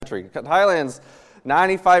country. Thailand's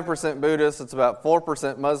 95% Buddhist. It's about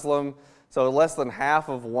 4% Muslim. So less than half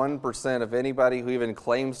of 1% of anybody who even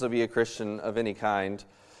claims to be a Christian of any kind.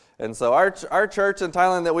 And so our church in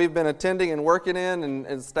Thailand that we've been attending and working in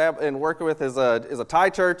and working with is a Thai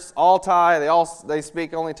church. It's all Thai. They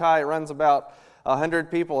speak only Thai. It runs about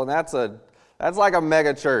 100 people, and that's like a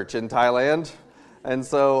mega church in Thailand. And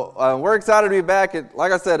so we're excited to be back.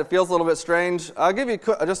 Like I said, it feels a little bit strange. I'll give you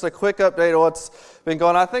just a quick update of what's been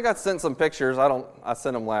going on. I think I sent some pictures. I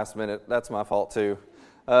sent them last minute. That's my fault too.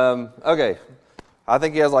 Okay, I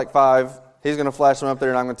think he has like 5. He's going to flash them up there,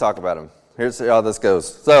 and I'm going to talk about them. Here's how this goes.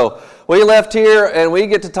 So we left here, and we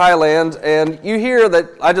get to Thailand, and you hear that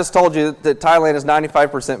I just told you that Thailand is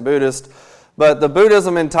 95% Buddhist, but the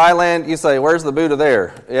Buddhism in Thailand, you say, where's the Buddha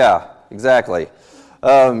there? Yeah, exactly.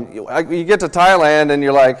 You get to Thailand, and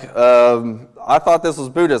you're like, I thought this was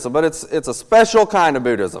Buddhism, but it's a special kind of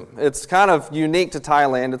Buddhism. It's kind of unique to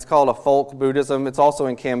Thailand. It's called a folk Buddhism. It's also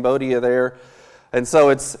in Cambodia there. And so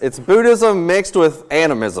it's Buddhism mixed with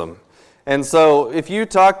animism. And so if you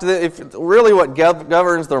talk to really what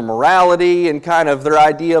governs their morality and kind of their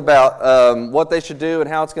idea about what they should do and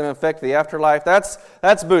how it's going to affect the afterlife,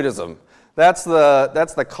 that's Buddhism. That's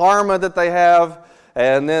the karma that they have,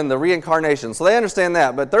 and then the reincarnation. So they understand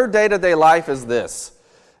that, but their day-to-day life is this.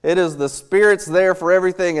 It is the spirits there for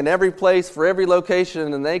everything in every place, for every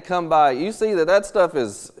location, and they come by. You see that stuff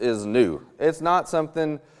is new. It's not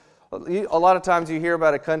something. A lot of times you hear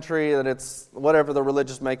about a country that it's whatever the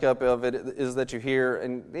religious makeup of it is that you hear,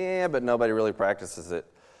 and but nobody really practices it.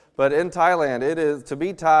 But in Thailand, it is to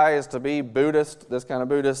be Thai is to be Buddhist, this kind of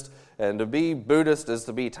Buddhist, and to be Buddhist is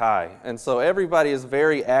to be Thai. And so everybody is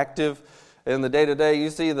very active in the day-to-day. You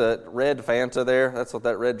see the red Fanta there. That's what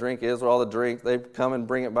that red drink is, with all the drink. They come and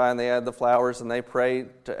bring it by, and they add the flowers, and they pray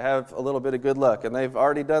to have a little bit of good luck. And they've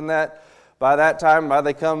already done that. By the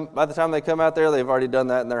time they come out there, they've already done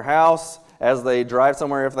that in their house. As they drive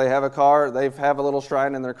somewhere, if they have a car, they have a little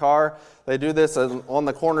shrine in their car. They do this on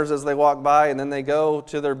the corners as they walk by, and then they go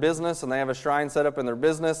to their business, and they have a shrine set up in their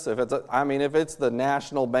business. If it's the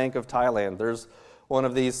National Bank of Thailand, there's one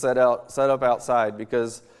of these set up outside,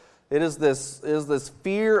 because it is this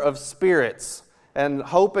fear of spirits and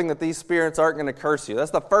hoping that these spirits aren't going to curse you. That's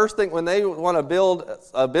the first thing when they want to build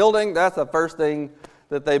a building. That's the first thing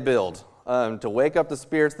that they build. To wake up the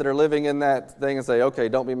spirits that are living in that thing and say, okay,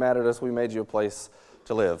 don't be mad at us, we made you a place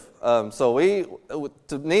to live.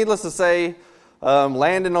 Needless to say,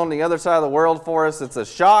 landing on the other side of the world for us, it's a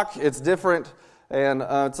shock, it's different, and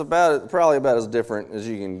it's probably about as different as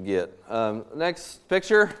you can get. Next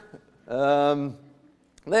picture.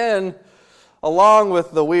 Then, along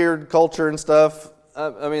with the weird culture and stuff,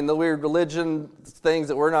 the weird religion things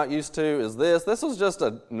that we're not used to is this. This was just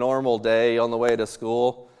a normal day on the way to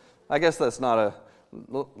school. I guess that's not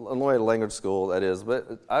on the way to language school, that is,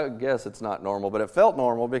 but I guess it's not normal. But it felt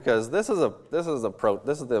normal because this is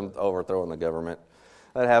them overthrowing the government.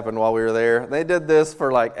 That happened while we were there. They did this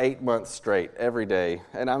for like 8 months straight, every day,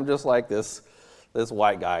 and I'm just like this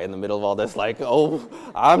white guy in the middle of all this, like, oh,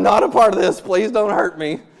 I'm not a part of this. Please don't hurt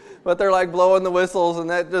me. But they're like blowing the whistles, and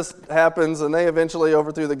that just happens, and they eventually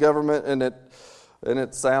overthrew the government, and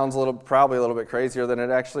it sounds probably a little bit crazier than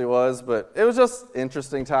it actually was, but it was just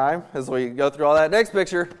interesting time as we go through all that. Next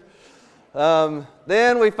picture.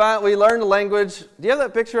 Then we learn the language. Do you have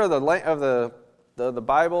that picture of the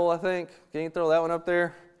Bible? I think. Can you throw that one up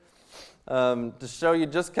there to show you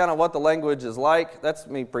just kind of what the language is like? That's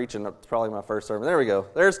me preaching. It's probably my first sermon. There we go.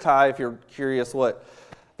 There's Thai. If you're curious what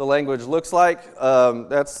the language looks like,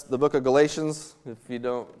 that's the book of Galatians. If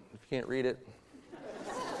you can't read it.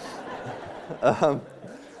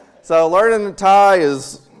 So learning Thai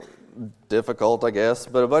is difficult, I guess,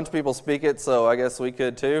 but a bunch of people speak it, so I guess we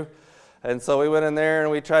could too. And so we went in there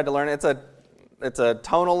and we tried to learn it. It's a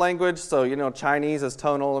tonal language, so Chinese is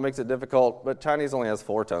tonal, it makes it difficult, but Chinese only has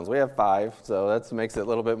 4 tones. We have 5, so that makes it a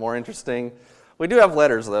little bit more interesting. We do have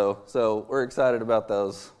letters though, so we're excited about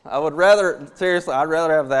those. I'd rather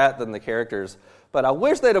have that than the characters. But I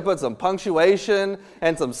wish they'd have put some punctuation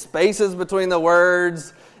and some spaces between the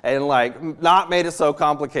words and not made it so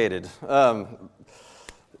complicated.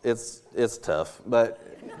 It's tough, but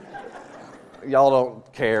y'all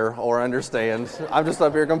don't care or understand. I'm just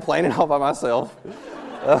up here complaining all by myself.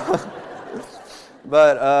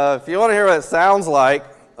 But if you want to hear what it sounds like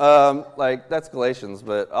that's Galatians,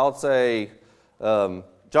 but I'll say John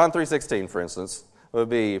 3:16, for instance. would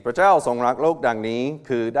be พระเจ้าทรงรักโลกดังนี้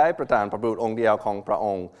คือได้ประทานพระบุตรองค์เดียวของพระอ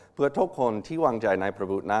งค์เพื่อทุกคนที่วางใจในพระ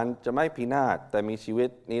บุตรนั้นจะไม่พินาศแต่มีชีวิต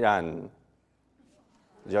นิรันดร์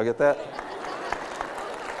Did y'all get that?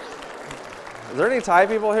 Is there any Thai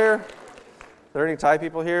people here? there any Thai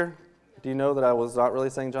people here? Do you know that I was not really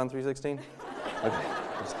saying John 3:16? Okay.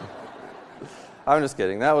 I'm just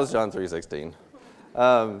kidding. That was John 3:16.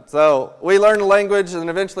 So we learned the language, and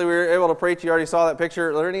eventually we were able to preach. You already saw that picture.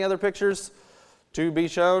 Are there any other pictures to be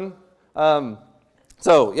shown?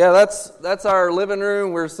 So yeah, that's our living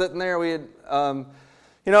room. We're sitting there. We had,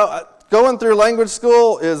 going through language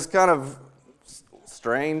school is kind of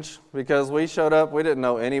strange because we showed up. We didn't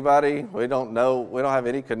know anybody. We don't have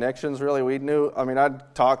any connections really.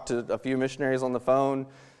 I'd talked to a few missionaries on the phone,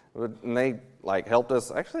 and they helped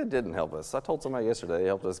us. Actually, it didn't help us. I told somebody yesterday they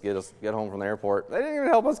helped us get home from the airport. They didn't even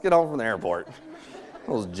help us get home from the airport.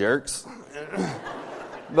 Those jerks.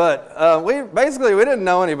 But we didn't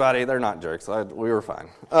know anybody. They're not jerks. We were fine.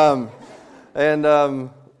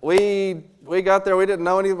 We got there. We didn't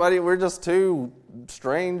know anybody. We're just two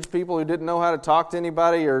strange people who didn't know how to talk to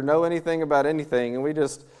anybody or know anything about anything, and we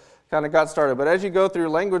just kind of got started. But as you go through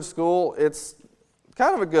language school, it's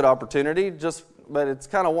kind of a good opportunity. But it's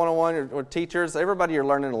kind of one-on-one with teachers. Everybody you're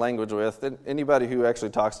learning a language with, anybody who actually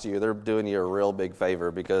talks to you, they're doing you a real big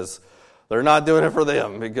favor because they're not doing it for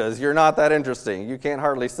them because you're not that interesting. You can't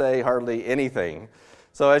hardly say anything.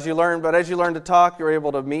 So as you learn to talk, you're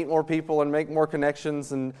able to meet more people and make more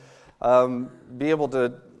connections and be able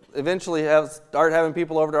to eventually start having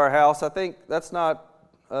people over to our house. I think that's not,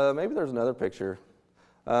 maybe there's another picture.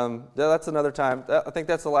 That's another time. I think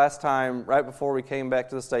that's the last time right before we came back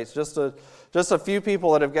to the States. Just a few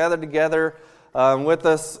people that have gathered together with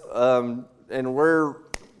us, and we're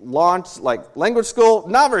launched language school.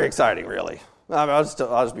 Not very exciting, really. I'll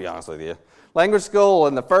just be honest with you. Language school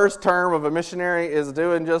in the first term of a missionary is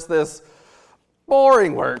doing just this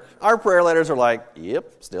boring work. Our prayer letters are like,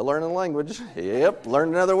 yep, still learning the language. Yep,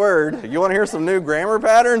 learned another word. You want to hear some new grammar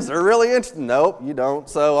patterns? They're really interesting. Nope, you don't.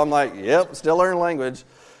 So I'm like, yep, still learning language.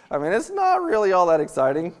 It's not really all that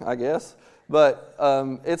exciting, I guess. But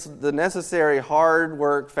it's the necessary hard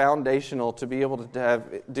work, foundational to be able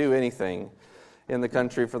to do anything in the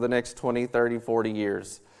country for the next 20, 30, 40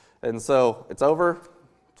 years. And so it's over,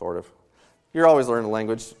 sort of. You're always learning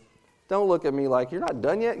language. Don't look at me like you're not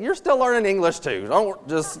done yet. You're still learning English too. Don't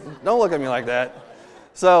look at me like that.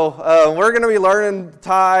 So we're going to be learning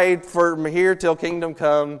Thai from here till kingdom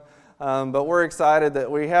come. But we're excited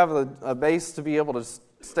that we have a base to be able to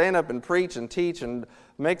stand up and preach and teach and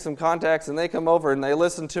make some contacts. And they come over and they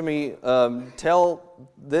listen to me tell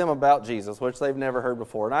them about Jesus, which they've never heard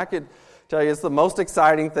before. And I could tell you it's the most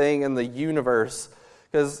exciting thing in the universe.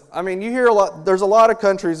 Because, you hear a lot, there's a lot of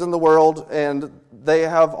countries in the world, and they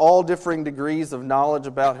have all differing degrees of knowledge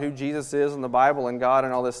about who Jesus is and the Bible and God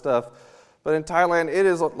and all this stuff. But in Thailand, it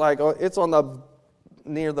is it's on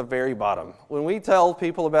near the very bottom. When we tell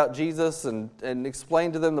people about Jesus and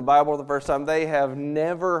explain to them the Bible the first time, they have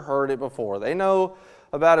never heard it before. They know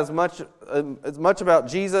about as much about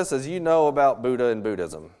Jesus as you know about Buddha and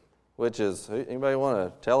Buddhism, which is, anybody want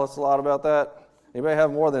to tell us a lot about that? Anybody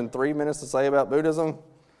have more than 3 minutes to say about Buddhism?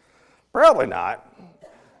 Probably not.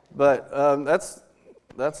 But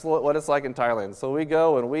that's what it's like in Thailand. So we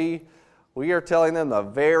go and we are telling them the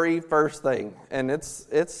very first thing, and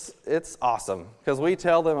it's awesome because we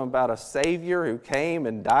tell them about a Savior who came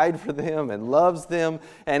and died for them and loves them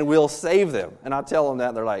and will save them. And I tell them that,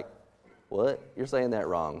 and they're like, "What? You're saying that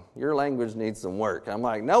wrong. Your language needs some work." I'm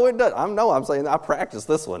like, "No, it does. I'm saying I practiced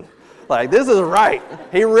this one. This is right.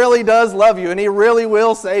 He really does love you, and He really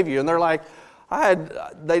will save you." And they're like, they're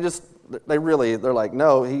like,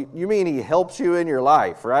 "No, you mean He helps you in your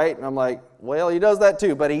life, right?" And I'm like, "Well, He does that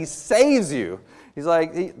too, but He saves you." He's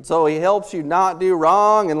like, so He helps you not do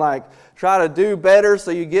wrong and try to do better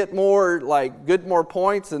so you get more more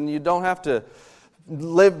points and you don't have to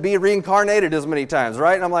be reincarnated as many times,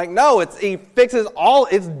 right? And I'm like, "No, He fixes all.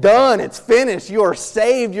 It's done. It's finished. You are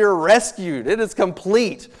saved. You're rescued. It is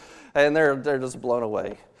complete." And they're just blown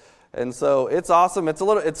away. And so it's awesome. It's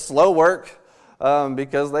slow work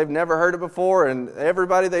because they've never heard it before, and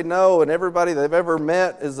everybody they know and everybody they've ever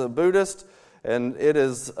met is a Buddhist, and it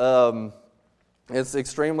is it's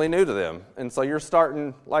extremely new to them. And so you're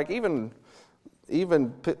starting even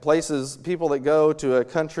places, people that go to a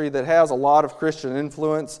country that has a lot of Christian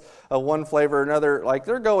influence of one flavor or another,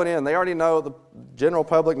 they're going in. They already know, the general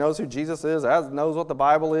public knows who Jesus is, knows what the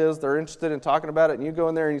Bible is. They're interested in talking about it. And you go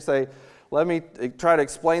in there and you say, "Let me try to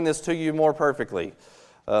explain this to you more perfectly."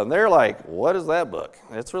 They're like, "What is that book?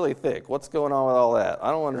 It's really thick. What's going on with all that?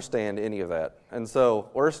 I don't understand any of that." And so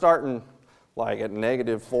we're starting at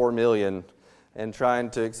 -4 million and trying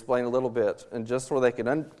to explain a little bit, and just where they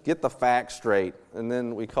can get the facts straight, and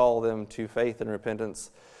then we call them to faith and repentance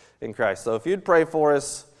in Christ. So if you'd pray for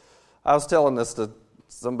us, I was telling this to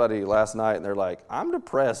somebody last night, and they're like, I'm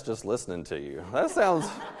depressed just listening to you. That sounds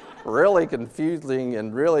really confusing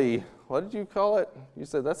and really, what did you call it? You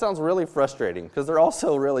said, that sounds really frustrating, because they're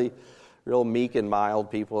also really real meek and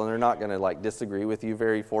mild people, and they're not going to like disagree with you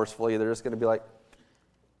very forcefully. They're just going to be like,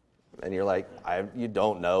 and you're like, you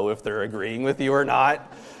don't know if they're agreeing with you or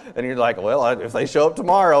not. And you're like, well, if they show up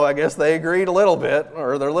tomorrow, I guess they agreed a little bit,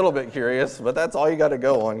 or they're a little bit curious. But that's all you got to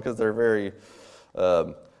go on, because they're very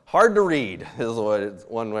hard to read, is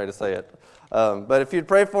one way to say it. But if you'd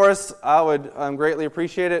pray for us, I would greatly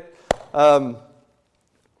appreciate it.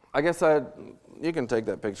 I guess you can take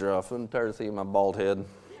that picture off. I'm tired of seeing my bald head.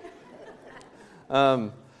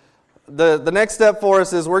 The next step for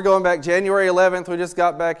us is we're going back January 11th. We just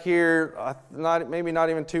got back here, maybe not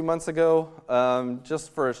even 2 months ago,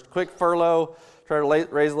 just for a quick furlough, try to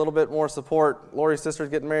raise a little bit more support. Lori's sister's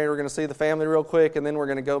getting married. We're going to see the family real quick, and then we're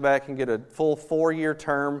going to go back and get a full 4-year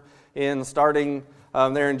term starting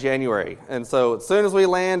there in January. And so as soon as we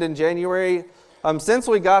land in January, since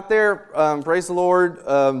we got there, praise the Lord,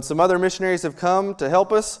 some other missionaries have come to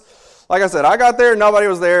help us. Like I said, I got there, nobody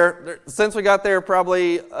was there. Since we got there,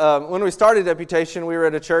 probably, when we started Deputation, we were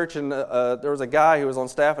at a church, and there was a guy who was on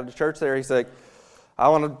staff at the church there. He said, I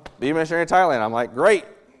want to be a missionary in Thailand. I'm like, great,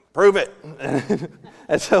 prove it.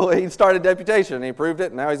 And so he started Deputation, and he proved it,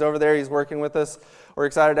 and now he's over there. He's working with us. We're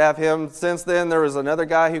excited to have him. Since then, there was another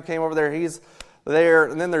guy who came over there. He's there,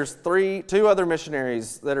 and then there's 2 other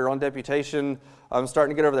missionaries that are on Deputation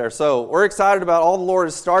starting to get over there. So we're excited about all the Lord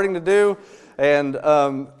is starting to do. And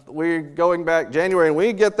we're going back January, and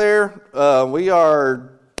we get there,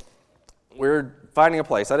 we're finding a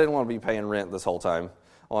place. I didn't want to be paying rent this whole time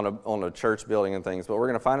on a church building and things, but we're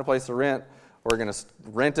going to find a place to rent. We're going to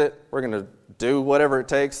rent it. We're going to do whatever it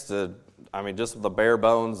takes just the bare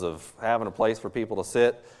bones of having a place for people to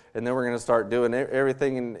sit. And then we're going to start doing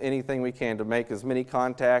everything and anything we can to make as many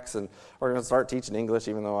contacts. And we're going to start teaching English,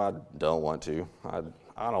 even though I don't want to. I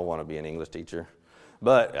don't want to be an English teacher.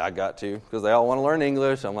 But I got to, because they all want to learn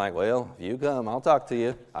English. I'm like, well, if you come, I'll talk to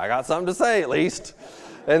you. I got something to say at least.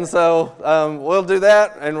 And so we'll do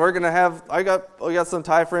that, and we're going to have, we got some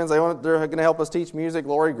Thai friends. They're going to help us teach music.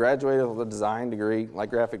 Lori graduated with a design degree, like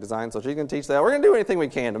graphic design, so she's going to teach that. We're going to do anything we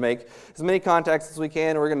can to make as many contacts as we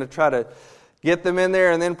can, and we're going to try to get them in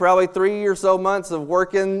there, and then probably 3 or so months of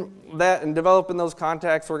working that and developing those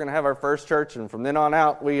contacts, we're going to have our first church, and from then on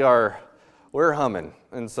out, we're humming.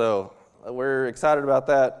 And so we're excited about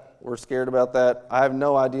that. We're scared about that. I have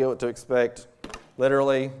no idea what to expect.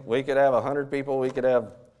 Literally, we could have 100 people. We could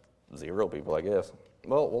have 0 people, I guess.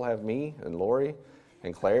 Well, we'll have me and Lori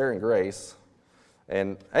and Claire and Grace.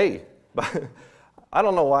 And, hey, I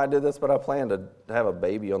don't know why I did this, but I plan to have a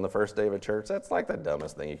baby on the first day of a church. That's like the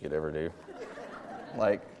dumbest thing you could ever do.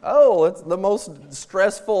 It's the most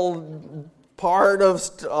stressful part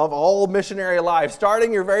of all missionary life,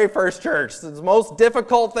 starting your very first church. It's the most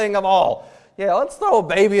difficult thing of all. Yeah, let's throw a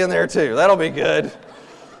baby in there too. That'll be good.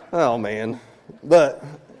 Oh, man. But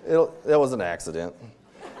it was an accident.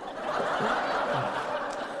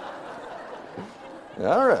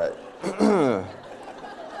 All right.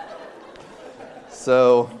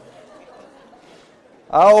 So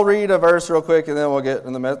I'll read a verse real quick, and then we'll get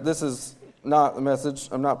in the message. This is not the message.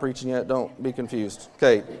 I'm not preaching yet. Don't be confused.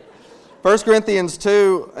 Okay. 1 Corinthians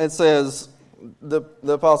 2, it says, the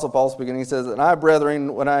Apostle Paul speaking, he says, And I,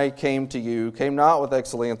 brethren, when I came to you, came not with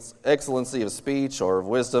excellency of speech or of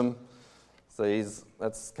wisdom. So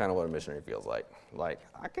that's kind of what a missionary feels like. Like,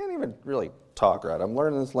 I can't even really talk right. I'm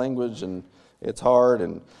learning this language, and it's hard,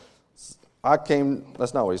 and that's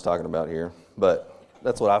not what he's talking about here, but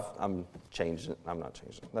that's what I'm changing. I'm not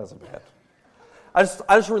changing. That's bad. I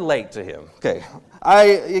just relate to him. Okay.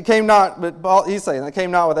 He's saying, I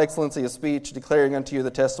came not with excellency of speech, declaring unto you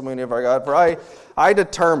the testimony of our God. For I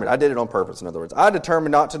determined, I did it on purpose, in other words, I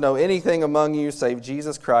determined not to know anything among you save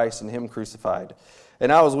Jesus Christ and him crucified.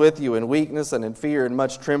 And I was with you in weakness and in fear and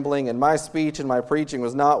much trembling, and my speech and my preaching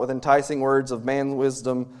was not with enticing words of man's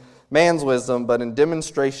wisdom, but in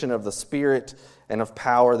demonstration of the Spirit and of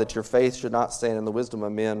power, that your faith should not stand in the wisdom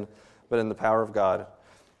of men, but in the power of God.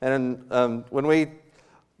 And when we,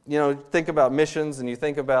 think about missions and you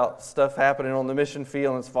think about stuff happening on the mission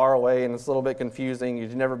field and it's far away and it's a little bit confusing,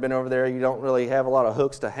 you've never been over there, you don't really have a lot of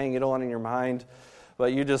hooks to hang it on in your mind,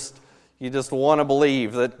 but you just want to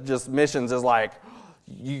believe that just missions is like,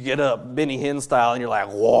 you get up Benny Hinn style and you're like,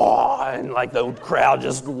 whoa, and like the crowd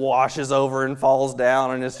just washes over and falls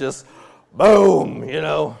down and it's just, boom,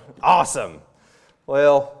 awesome.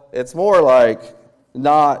 Well, it's more like,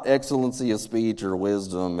 not excellency of speech or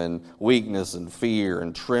wisdom and weakness and fear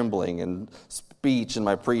and trembling and speech in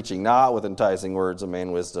my preaching, not with enticing words of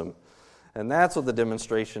man wisdom. And that's what the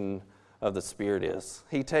demonstration of the Spirit is.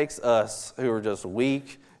 He takes us who are just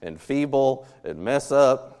weak and feeble and mess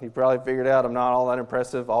up. You probably figured out I'm not all that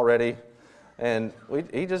impressive already. And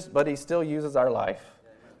but he still uses our life.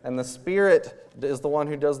 And the Spirit is the one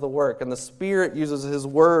who does the work. And the Spirit uses His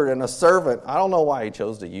Word and a servant. I don't know why He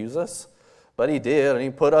chose to use us, but He did. And He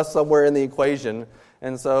put us somewhere in the equation.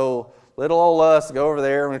 And so little old us go over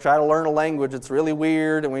there and we try to learn a language that's really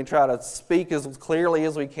weird. And we try to speak as clearly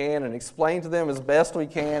as we can and explain to them as best we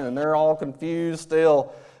can. And they're all confused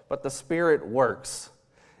still. But the Spirit works.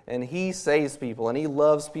 And He saves people. And He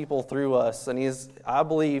loves people through us. And I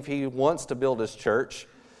believe He wants to build His church.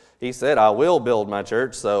 He said, I will build my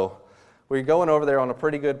church, so we're going over there on a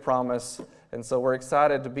pretty good promise, and so we're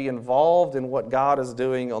excited to be involved in what God is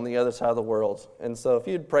doing on the other side of the world. And so if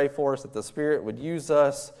you'd pray for us that the Spirit would use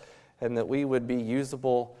us and that we would be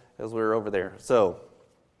usable as we're over there. So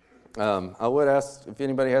I would ask if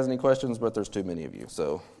anybody has any questions, but there's too many of you,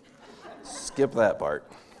 so skip that part.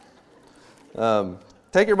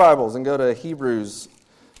 Take your Bibles and go to Hebrews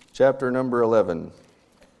chapter number 11.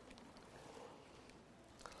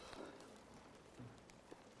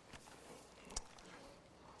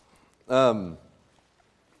 Now,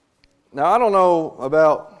 I don't know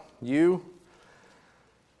about you,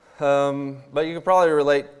 but you can probably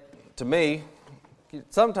relate to me.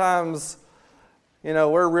 Sometimes,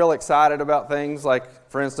 we're real excited about things, like,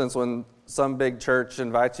 for instance, when some big church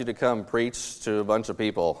invites you to come preach to a bunch of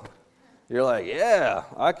people. You're like, yeah,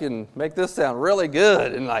 I can make this sound really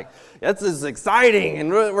good, and this is exciting, and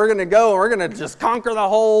we're going to go, and we're going to just conquer the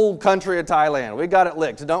whole country of Thailand. We got it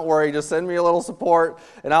licked. Don't worry, just send me a little support,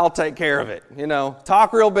 and I'll take care of it.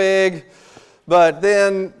 Talk real big, but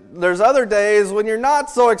then there's other days when you're not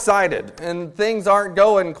so excited, and things aren't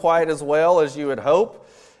going quite as well as you would hope.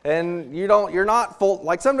 And you're not full,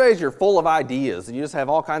 like some days you're full of ideas and you just have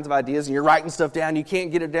all kinds of ideas and you're writing stuff down, you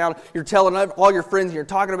can't get it down, you're telling all your friends and you're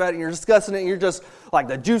talking about it and you're discussing it and you're just like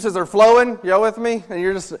the juices are flowing, with me? And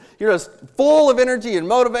you're just full of energy and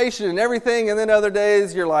motivation and everything, and then other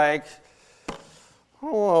days you're like, I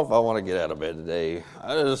don't know if I want to get out of bed today.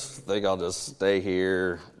 I just think I'll just stay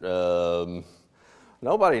here.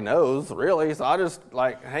 Nobody knows really, so I just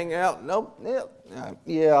hang out. Nope,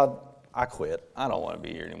 yeah. I quit. I don't want to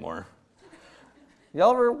be here anymore.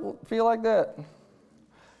 Y'all ever feel like that?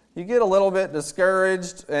 You get a little bit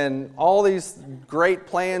discouraged, and all these great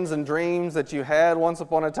plans and dreams that you had once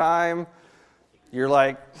upon a time, you're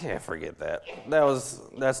like, yeah, forget that.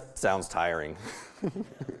 That sounds tiring.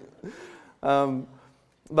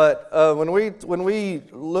 But when we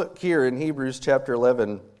look here in Hebrews chapter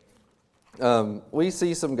 11, we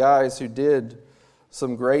see some guys who did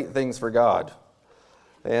some great things for God.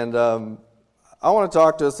 And I want to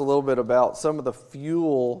talk to us a little bit about some of the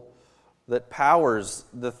fuel that powers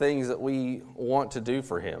the things that we want to do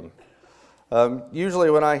for Him.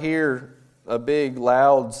 Usually when I hear a big,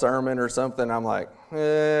 loud sermon or something, I'm like,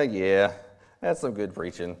 yeah, that's some good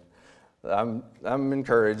preaching. I'm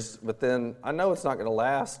encouraged, but then I know it's not going to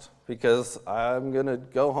last because I'm going to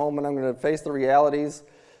go home and I'm going to face the realities.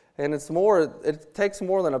 And it takes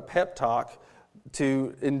more than a pep talk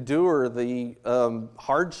to endure the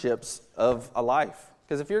hardships of a life.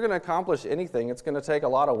 Because if you're going to accomplish anything, it's going to take a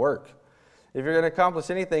lot of work. If you're going to accomplish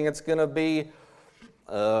anything, it's going to be,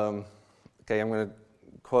 I'm going to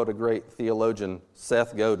quote a great theologian,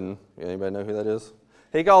 Seth Godin. Anybody know who that is?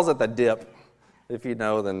 He calls it the dip. If you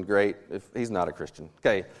know, then great. If he's not a Christian.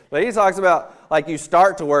 Okay, but he talks about you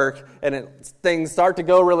start to work and things start to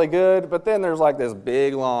go really good, but then there's this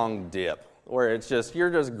big long dip where you're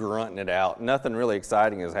just grunting it out. Nothing really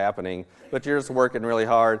exciting is happening, but you're just working really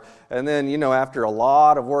hard. And then, after a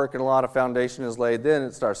lot of work and a lot of foundation is laid, then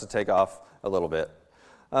it starts to take off a little bit.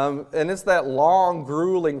 And it's that long,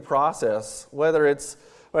 grueling process, whether it's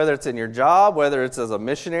in your job, whether it's as a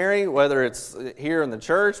missionary, whether it's here in the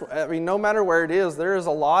church. I mean, no matter where it is, there is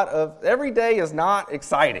a lot of, every day is not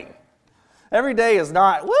exciting. Every day is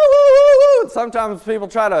not, woo, woo, woo, woo. Sometimes people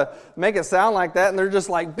try to make it sound like that, and they're just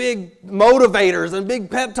big motivators and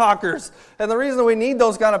big pep talkers. And the reason we need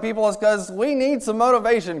those kind of people is because we need some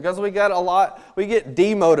motivation, because we get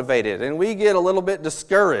demotivated, and we get a little bit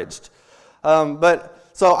discouraged.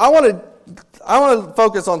 So I want to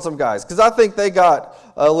focus on some guys, because I think they got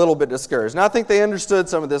a little bit discouraged. And I think they understood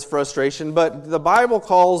some of this frustration, but the Bible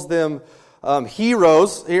calls them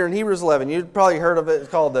heroes here in Hebrews 11. You've probably heard of it. It's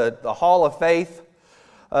called the Hall of Faith.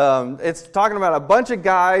 It's talking about a bunch of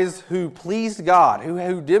guys who pleased God,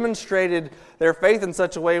 who demonstrated their faith in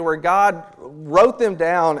such a way where God wrote them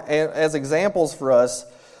down as examples for us.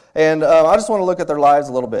 And I just want to look at their lives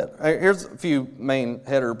a little bit. Here's a few main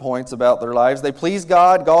header points about their lives. They pleased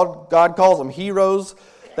God. God calls them heroes.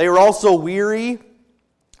 They were also weary.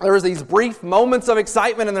 There was these brief moments of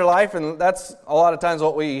excitement in their life, and that's a lot of times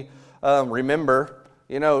what we remember.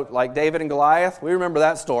 You know, like David and Goliath, we remember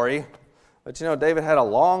that story. But you know, David had a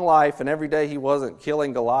long life, and every day he wasn't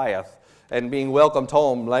killing Goliath and being welcomed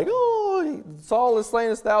home like, oh, Saul is slain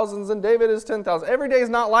his thousands and David is 10,000. Every day is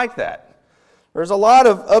not like that. There's a lot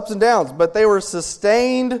of ups and downs, but they were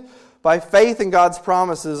sustained by faith in God's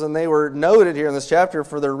promises, and they were noted here in this chapter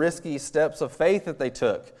for their risky steps of faith that they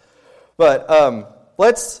took. But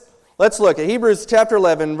let's look at Hebrews chapter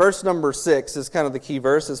 11, verse number 6 is kind of the key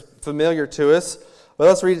verse. It's familiar to us, but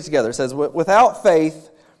let's read it together. It says, without faith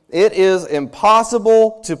it is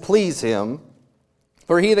impossible to please Him,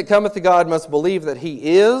 for he that cometh to God must believe that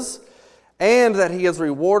He is, and that He is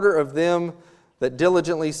rewarder of them that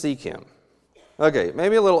diligently seek Him. Okay,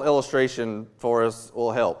 maybe a little illustration for us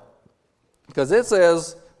will help. Because it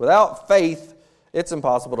says, without faith, it's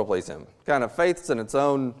impossible to please Him. Kind of faith's in its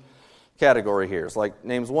own category here. It's like,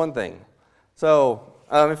 names one thing. So,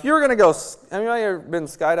 if you were going to go, have anybody ever been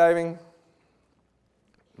skydiving?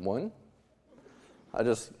 One? I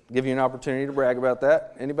just give you an opportunity to brag about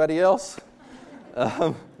that. Anybody else?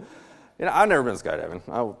 I've never been skydiving.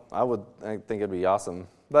 I think it'd be awesome.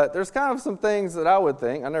 But there's kind of some things that I would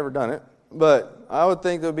think, I've never done it, but I would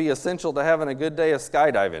think that would be essential to having a good day of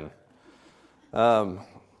skydiving.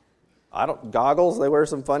 Goggles, they wear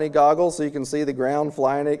some funny goggles so you can see the ground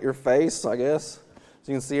flying at your face, I guess.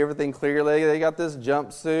 So you can see everything clearly. They got this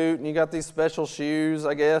jumpsuit and you got these special shoes,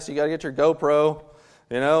 I guess. You got to get your GoPro,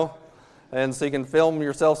 and so you can film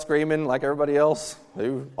yourself screaming like everybody else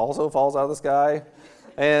who also falls out of the sky.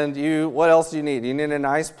 And what else do you need? You need a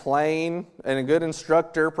nice plane and a good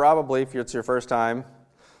instructor, probably, if it's your first time.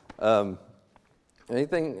 What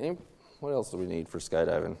else do we need for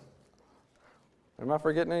skydiving? Am I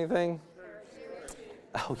forgetting anything?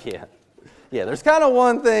 Oh, yeah. Yeah, there's kind of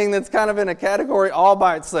one thing that's kind of in a category all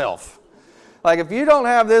by itself. Like, if you don't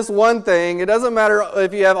have this one thing, it doesn't matter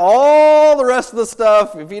if you have all the rest of the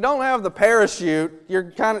stuff. If you don't have the parachute, your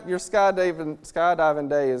skydiving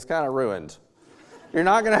day is kind of ruined. You're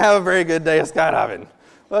not going to have a very good day of skydiving.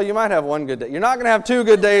 Well, you might have one good day. You're not going to have 2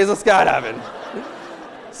 good days of skydiving.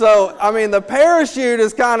 So, the parachute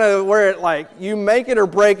is kind of where you make it or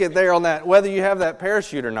break it there on that, whether you have that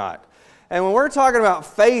parachute or not. And when we're talking about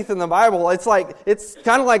faith in the Bible, it's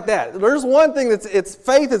kind of like that. There's one thing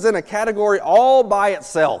faith is in a category all by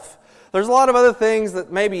itself. There's a lot of other things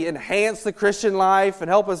that maybe enhance the Christian life and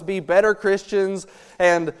help us be better Christians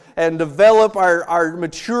and develop our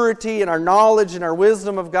maturity and our knowledge and our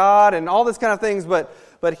wisdom of God and all this kind of things.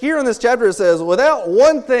 But here in this chapter it says, without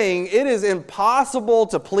one thing, it is impossible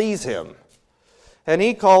to please Him. And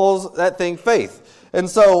he calls that thing faith. And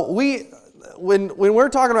so when we're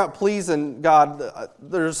talking about pleasing God,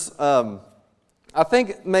 there's, I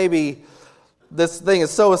think maybe this thing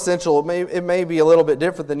is so essential, it may be a little bit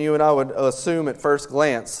different than you and I would assume at first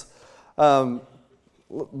glance. But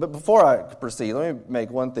before I proceed, let me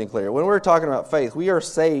make one thing clear. When we're talking about faith, we are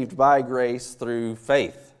saved by grace through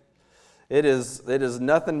faith. It is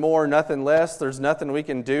nothing more, nothing less. There's nothing we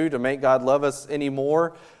can do to make God love us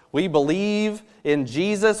anymore. We believe in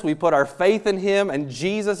Jesus. We put our faith in Him, and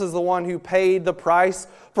Jesus is the one who paid the price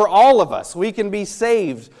for all of us. We can be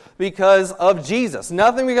saved because of Jesus.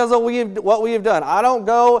 Nothing because of what we have done. I don't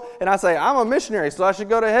go and I say, I'm a missionary, so I should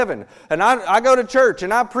go to heaven. And I go to church,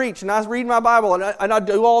 and I preach, and I read my Bible, and I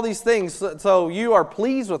do all these things so you are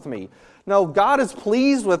pleased with me. No, God is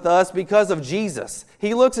pleased with us because of Jesus.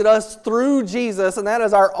 He looks at us through Jesus, and that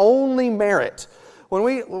is our only merit. When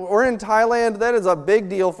we're in Thailand, that is a big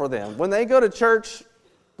deal for them. When they go to church,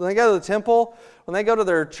 when they go to the temple, when they go to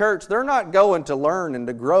their church, they're not going to learn and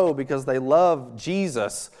to grow because they love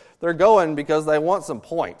Jesus. They're going because they want some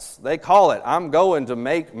points. They call it, I'm going to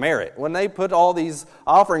make merit. When they put all these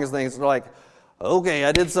offerings and things, they're like, okay,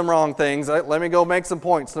 I did some wrong things. Let me go make some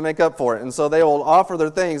points to make up for it. And so they will offer their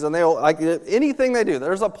things, and they'll anything they do,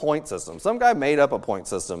 there's a point system. Some guy made up a point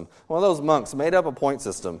system. One of those monks made up a point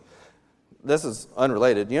system. This is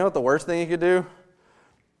unrelated. You know what the worst thing you could do?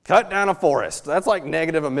 Cut down a forest. That's like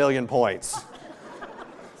negative 1,000,000 points.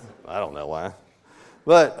 I don't know why.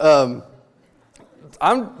 But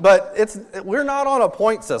we're not on a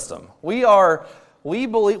point system. We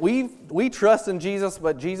trust in Jesus,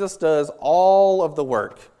 but Jesus does all of the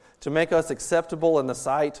work to make us acceptable in the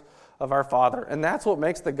sight of our Father. And that's what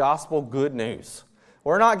makes the gospel good news.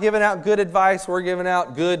 We're not giving out good advice, we're giving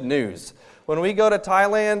out good news. When we go to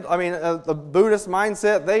Thailand, the Buddhist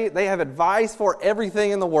mindset, they have advice for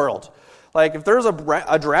everything in the world. Like if there's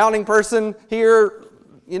a drowning person here,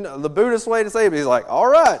 the Buddhist way to say it is like, all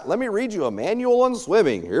right, let me read you a manual on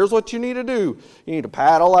swimming. Here's what you need to do. You need to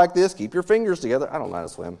paddle like this, keep your fingers together. I don't know how to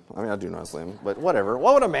swim. I mean, I do know how to swim, but whatever.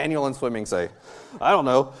 What would a manual on swimming say? I don't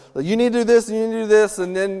know. You need to do this, and you need to do this,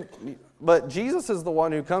 and then... But Jesus is the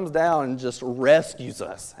one who comes down and just rescues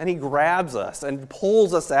us, and He grabs us and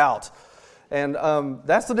pulls us out. And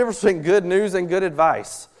that's the difference between good news and good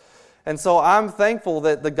advice. And so I'm thankful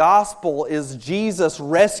that the gospel is Jesus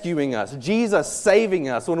rescuing us, Jesus saving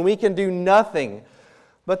us when we can do nothing.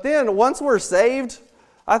 But then once we're saved,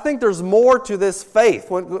 I think there's more to this faith.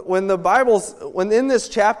 When in this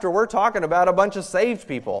chapter we're talking about a bunch of saved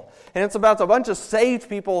people. And it's about a bunch of saved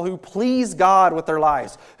people who please God with their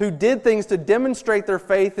lives, who did things to demonstrate their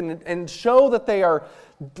faith and show that they are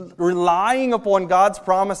relying upon God's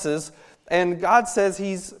promises. And God says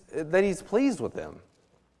that He's pleased with them.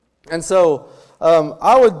 And so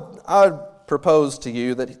I would propose to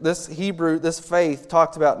you that this faith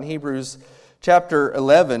talked about in Hebrews chapter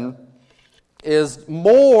 11 is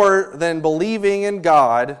more than believing in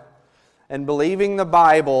God and believing the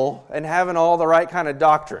Bible and having all the right kind of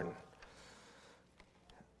doctrine.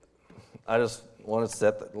 I just want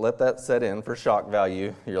to let that set in for shock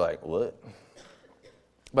value. You're like, what?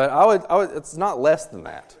 But I would. It's not less than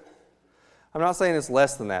that. I'm not saying it's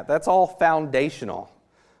less than that. That's all foundational.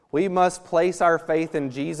 We must place our faith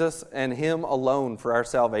in Jesus and Him alone for our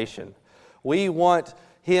salvation. We want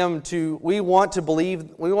to believe,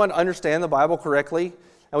 we want to understand the Bible correctly,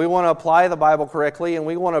 and we want to apply the Bible correctly, and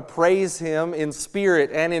we want to praise Him in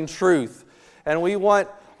spirit and in truth. And we want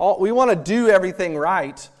to do everything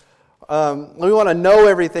right. We want to know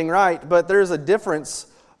everything right, but there's a difference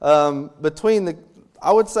between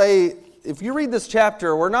I would say, if you read this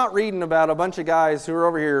chapter, we're not reading about a bunch of guys who are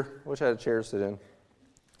over here. I wish I had a chair to sit in.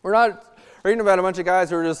 We're not reading about a bunch of guys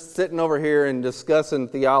who are just sitting over here and discussing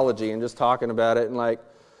theology and just talking about it and like,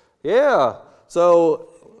 yeah,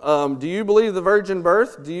 so do you believe the virgin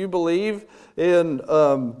birth? Do you believe in,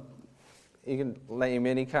 you can name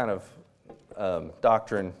any kind of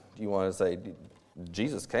doctrine you want to say.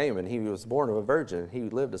 Jesus came and He was born of a virgin. He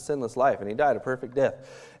lived a sinless life and He died a perfect death.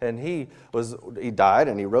 And He died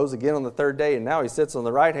and He rose again on the third day, and now He sits on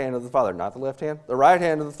the right hand of the Father. Not the left hand, the right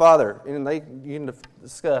hand of the Father. And you can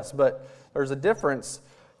discuss, but there's a difference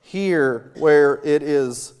here where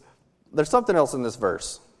there's something else in this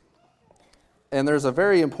verse. And there's a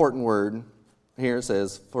very important word here. It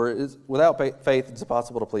says, without faith it's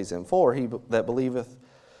impossible to please Him. For he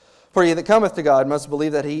that cometh to God must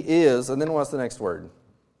believe that He is, and then what's the next word?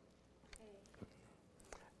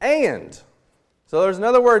 And. So there's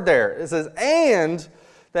another word there. It says, and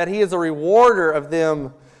that He is a rewarder of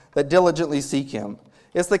them that diligently seek Him.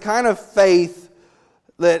 It's the kind of faith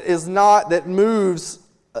that moves.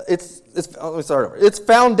 Let me start over. It's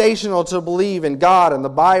foundational to believe in God and the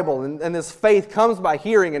Bible, and this faith comes by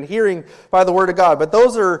hearing, and hearing by the Word of God. But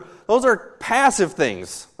those are passive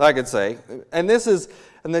things, I could say. And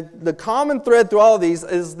the common thread through all of these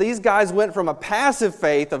is these guys went from a passive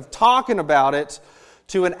faith of talking about it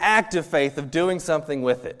to an active faith of doing something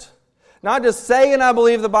with it. Not just saying I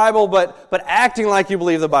believe the Bible, but acting like you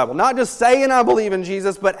believe the Bible. Not just saying I believe in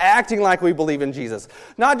Jesus, but acting like we believe in Jesus.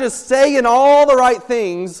 Not just saying all the right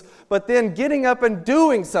things, but then getting up and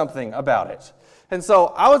doing something about it. And so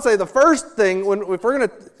I would say the first thing, if we're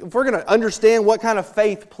going to understand what kind of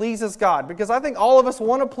faith pleases God, because I think all of us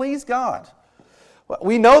want to please God.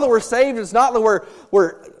 We know that we're saved. It's not that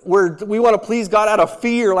we want to please God out of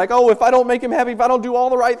fear, like, oh, if I don't make Him happy, if I don't do all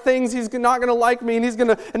the right things, He's not going to like me, and He's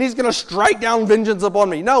going to strike down vengeance upon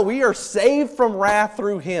me. No, we are saved from wrath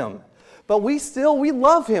through Him. But we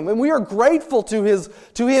love Him, and we are grateful to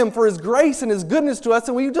Him for His grace and His goodness to us,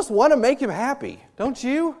 and we just want to make Him happy, don't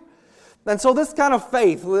you? And so this kind of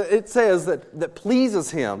faith, it says that pleases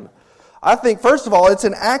Him. I think, first of all, it's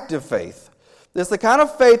an active faith. It's the kind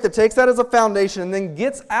of faith that takes that as a foundation and then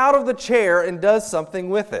gets out of the chair and does something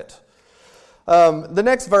with it. The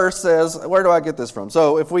next verse says, where do I get this from?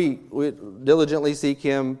 So if we diligently seek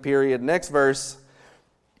Him, period. Next verse,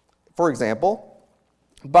 for example,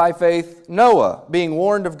 by faith Noah, being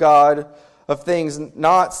warned of God of things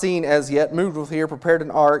not seen as yet, moved with fear, prepared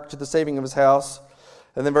an ark to the saving of his house.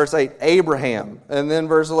 And then verse 8, Abraham. And then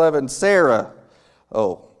verse 11, Sarah.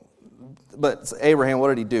 But Abraham, what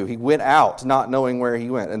did he do? He went out, not knowing where he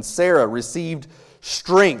went. And Sarah received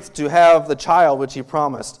strength to have the child which he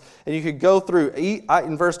promised. And you could go through,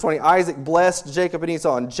 in verse 20, Isaac blessed Jacob and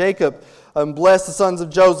Esau, and Jacob blessed the sons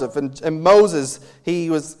of Joseph. And Moses,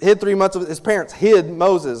 he was hid 3 months with his parents, hid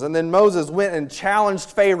Moses. And then Moses went and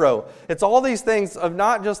challenged Pharaoh. It's all these things of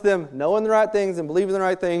not just them knowing the right things and believing the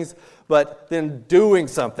right things, but then doing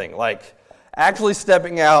something, like actually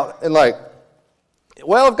stepping out and like,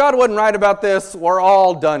 well, if God wasn't right about this, we're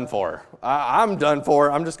all done for. I'm done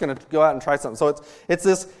for. I'm just going to go out and try something. So it's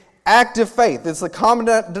this active faith. It's the common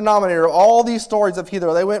denominator of all these stories of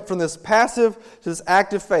Hebrew. They went from this passive to this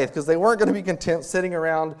active faith because they weren't going to be content sitting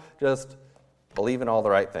around just believing all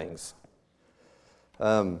the right things.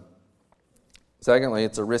 Secondly,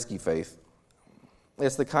 it's a risky faith.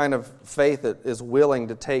 It's the kind of faith that is willing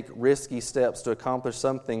to take risky steps to accomplish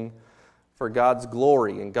something for God's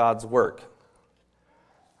glory and God's work.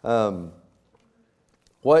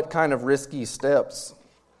 What kind of risky steps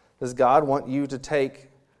does God want you to take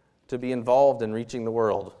to be involved in reaching the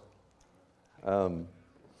world?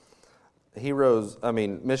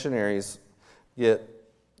 Missionaries get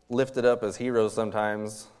lifted up as heroes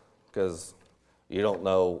sometimes because you don't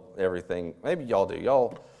know everything. Maybe y'all do.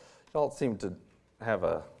 Y'all seem to have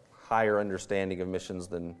a higher understanding of missions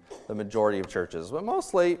than the majority of churches. But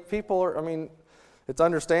mostly people are, it's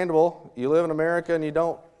understandable. You live in America and you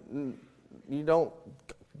don't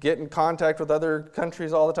get in contact with other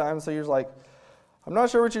countries all the time, so you're like, I'm not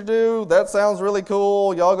sure what you do. That sounds really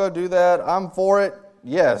cool. Y'all go do that. I'm for it.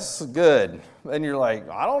 Yes, good. And you're like,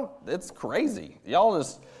 it's crazy. Y'all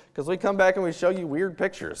just, because we come back and we show you weird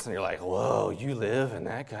pictures, and you're like, whoa, you live in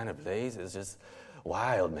that kind of place? It's just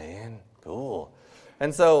wild, man. Cool.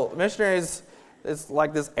 And so missionaries, it's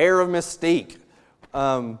like this air of mystique.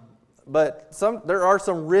 But there are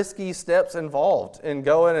some risky steps involved in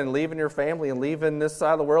going and leaving your family and leaving this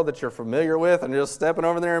side of the world that you're familiar with and just stepping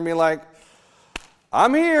over there and being like,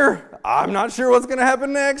 I'm here. I'm not sure what's going to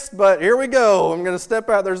happen next, but here we go. I'm going to step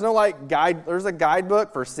out. There's no guide. There's a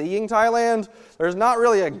guidebook for seeing Thailand. There's not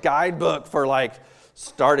really a guidebook for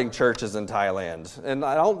starting churches in Thailand. And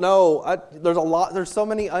I don't know. There's so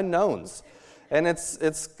many unknowns. And it's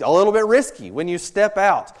a little bit risky when you step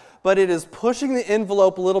out. But it is pushing the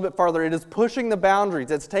envelope a little bit farther. It is pushing the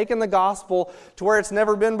boundaries. It's taking the gospel to where it's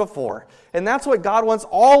never been before. And that's what God wants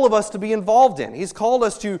all of us to be involved in. He's called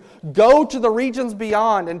us to go to the regions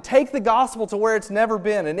beyond and take the gospel to where it's never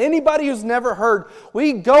been. And anybody who's never heard,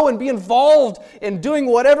 we go and be involved in doing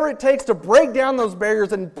whatever it takes to break down those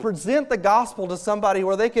barriers and present the gospel to somebody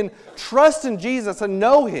where they can trust in Jesus and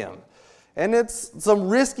know Him. And it's some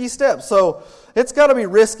risky steps. So it's got to be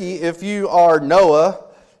risky if you are Noah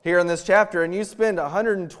here in this chapter, and you spend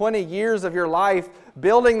 120 years of your life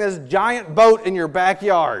building this giant boat in your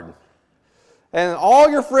backyard. And all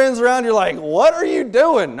your friends around, you're like, what are you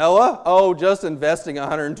doing, Noah? Oh, just investing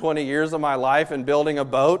 120 years of my life in building a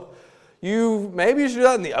boat. Maybe you should do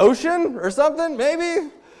that in the ocean or something, maybe?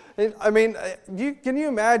 Can you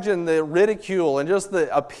imagine the ridicule and just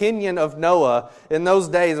the opinion of Noah in those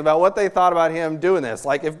days about what they thought about him doing this?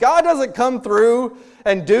 Like, if God doesn't come through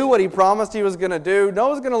and do what He promised He was going to do,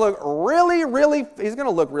 Noah's going to look he's going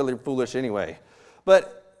to look really foolish anyway.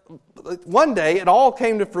 But one day, it all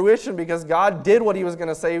came to fruition because God did what He was going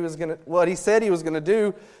to say what He said He was going to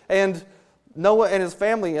do, and Noah and his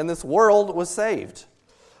family and this world was saved.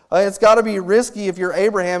 It's got to be risky if you're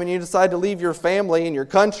Abraham and you decide to leave your family and your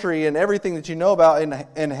country and everything that you know about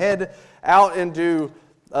and head out into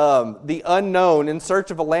the unknown in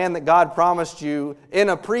search of a land that God promised you in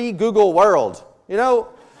a pre-Google world. You know,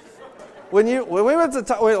 when we went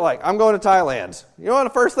to I'm going to Thailand. You know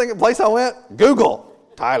what the place I went? Google,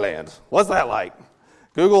 Thailand. What's that like?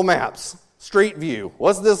 Google Maps, Street View.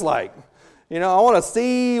 What's this like? I want to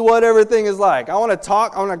see what everything is like. I want to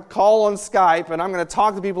call on Skype, and I'm going to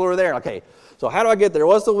talk to people who are there. Okay, so how do I get there?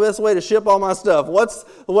 What's the best way to ship all my stuff? What's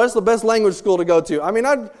the best language school to go to?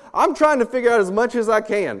 I'm trying to figure out as much as I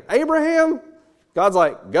can. Abraham, God's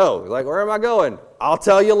like, go. He's like, where am I going? I'll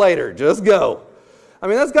tell you later. Just go.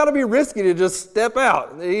 That's got to be risky to just step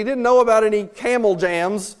out. He didn't know about any camel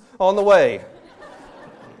jams on the way.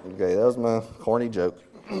 Okay, that was my corny joke.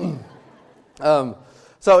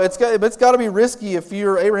 So it's got to be risky if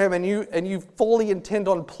you're Abraham and you fully intend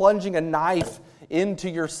on plunging a knife into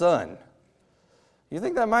your son. You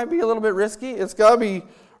think that might be a little bit risky? It's got to be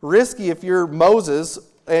risky if you're Moses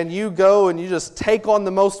and you go and you just take on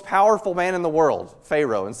the most powerful man in the world,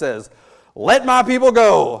 Pharaoh, and says, let my people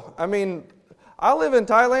go. I live in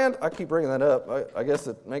Thailand. I keep bringing that up. I guess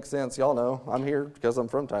it makes sense. Y'all know I'm here because I'm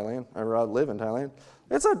from Thailand, or I live in Thailand.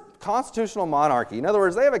 It's a constitutional monarchy. In other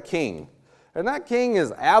words, they have a king. And that king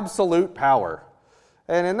is absolute power.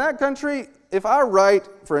 And in that country, if I write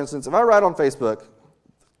on Facebook,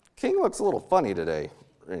 King looks a little funny today,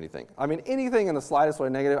 or anything. I mean, anything in the slightest way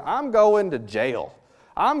negative, I'm going to jail.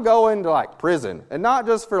 I'm going to prison. And not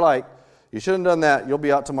just for you shouldn't have done that, you'll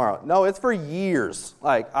be out tomorrow. No, it's for years.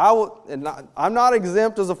 I'm not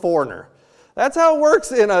exempt as a foreigner. That's how it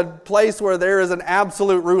works in a place where there is an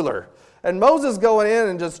absolute ruler. And Moses going in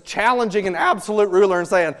and just challenging an absolute ruler and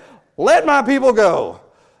saying, let my people go.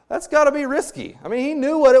 That's got to be risky. I mean, he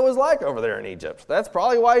knew what it was like over there in Egypt. That's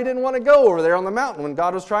probably why he didn't want to go over there on the mountain when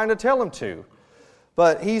God was trying to tell him to.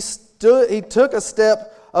 But he took a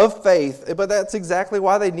step of faith, but that's exactly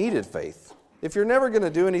why they needed faith. If you're never going to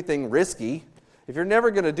do anything risky, if you're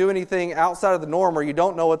never going to do anything outside of the norm or you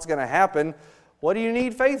don't know what's going to happen, what do you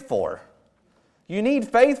need faith for? You need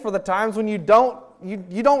faith for the times when you don't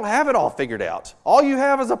have it all figured out. All you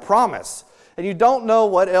have is a promise, and you don't know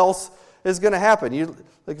what else is going to happen.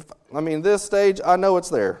 This stage, I know it's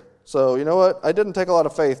there. So, you know what? I didn't take a lot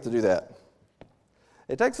of faith to do that.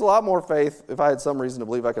 It takes a lot more faith if I had some reason to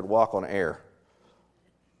believe I could walk on air.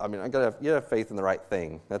 I mean, you have faith in the right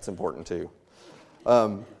thing. That's important too.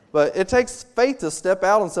 But it takes faith to step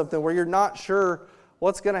out on something where you're not sure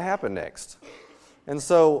what's going to happen next. And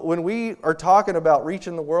so when we are talking about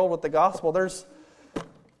reaching the world with the gospel,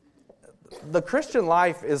 the Christian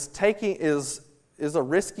life is a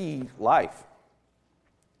risky life.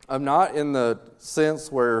 I'm not in the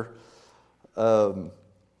sense where, throughout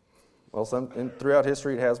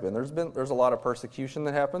history it has been. There's a lot of persecution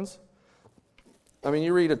that happens. I mean,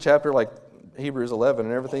 you read a chapter like Hebrews 11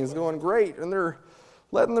 and everything's going great and they're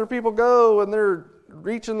letting their people go and they're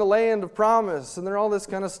reaching the land of promise and they're all this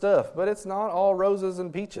kind of stuff. But it's not all roses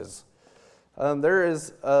and peaches.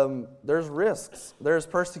 There's risks, there's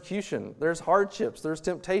persecution, there's hardships, there's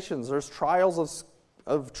temptations, there's trials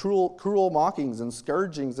of cruel mockings and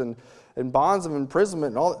scourgings and bonds of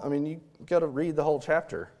imprisonment and all. I mean, you got to read the whole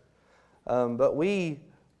chapter. But we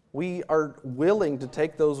are willing to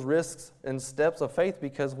take those risks and steps of faith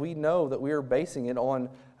because we know that we are basing it on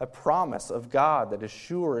a promise of God that is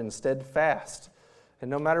sure and steadfast. And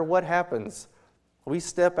no matter what happens, we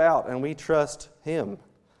step out and we trust Him.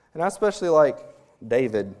 And I especially like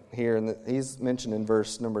David here, and he's mentioned in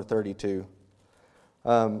verse number 32.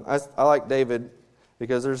 I like David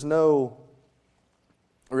because there's no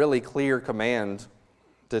really clear command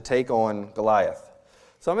to take on Goliath.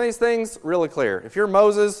 Some of these things, really clear. If you're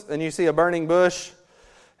Moses and you see a burning bush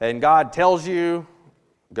and God tells you,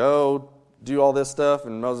 go do all this stuff,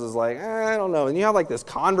 and Moses is like, I don't know. And you have this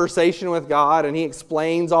conversation with God, and He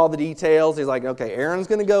explains all the details. He's like, okay, Aaron's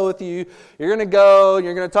going to go with you. You're going to go, and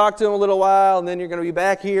you're going to talk to him a little while, and then you're going to be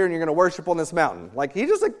back here, and you're going to worship on this mountain. He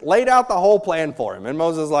just laid out the whole plan for him. And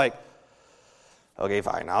Moses is like, okay,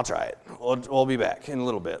 fine, I'll try it. We'll be back in a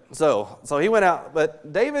little bit. So he went out.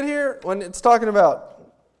 But David here, when it's talking about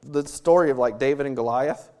the story of David and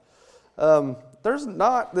Goliath, there's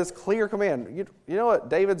not this clear command. You know what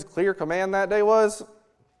David's clear command that day was?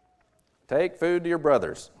 Take food to your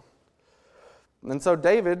brothers. And so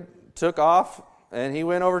David took off and he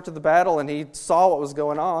went over to the battle and he saw what was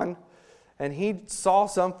going on, and he saw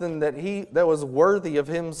something that was worthy of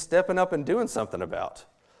him stepping up and doing something about.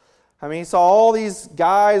 I mean, he saw all these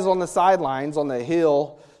guys on the sidelines on the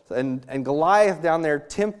hill and Goliath down there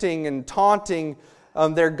tempting and taunting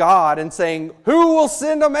their God and saying, who will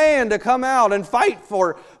send a man to come out and fight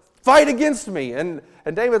against me? And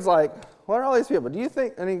David's like, what are all these people? Do you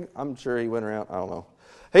think, I'm sure he went around, I don't know.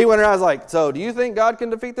 He went around and was like, so do you think God can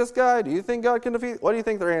defeat this guy? Do you think God can defeat? What do you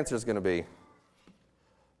think their answer is going to be?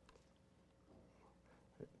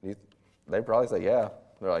 They'd probably say, yeah.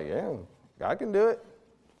 They're like, yeah, God can do it.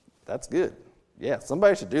 That's good. Yeah,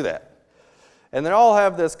 somebody should do that. And they all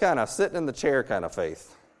have this kind of sitting in the chair kind of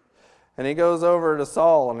faith. And he goes over to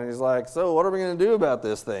Saul and he's like, so what are we going to do about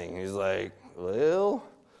this thing? He's like, well,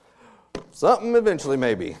 something eventually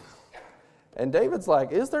maybe. And David's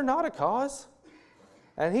like, is there not a cause?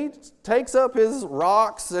 And he takes up his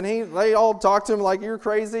rocks and they all talk to him like you're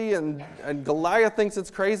crazy, and Goliath thinks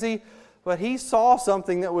it's crazy. But he saw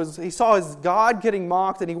something he saw his God getting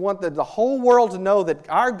mocked, and he wanted the whole world to know that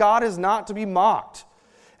our God is not to be mocked.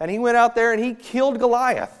 And he went out there and he killed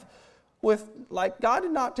Goliath God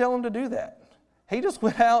did not tell him to do that. He just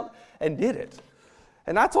went out and did it.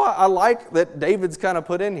 And that's why I like that David's kind of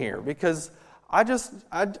put in here, because I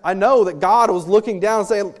know that God was looking down and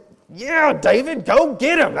saying, yeah, David, go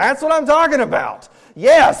get him. That's what I'm talking about.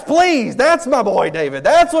 Yes, please. That's my boy, David.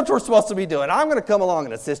 That's what we're supposed to be doing. I'm going to come along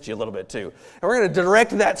and assist you a little bit too. And we're going to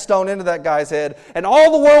direct that stone into that guy's head, and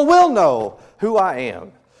all the world will know who I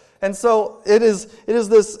am. And so it is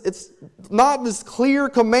this, it's not this clear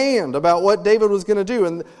command about what David was going to do,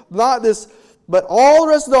 and not this, but all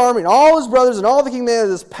the rest of the army and all his brothers and all the king, they had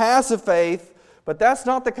this passive faith, but that's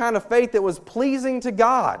not the kind of faith that was pleasing to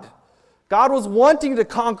God. God was wanting to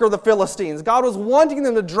conquer the Philistines. God was wanting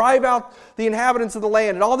them to drive out the inhabitants of the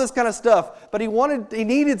land and all this kind of stuff, but he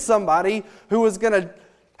needed somebody who was going to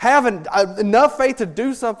have enough faith to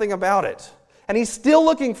do something about it. And he's still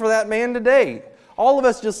looking for that man today. All of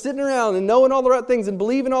us just sitting around and knowing all the right things and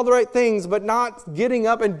believing all the right things, but not getting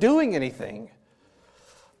up and doing anything.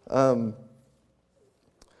 The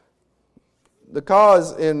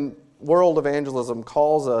cause in world evangelism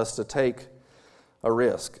calls us to take a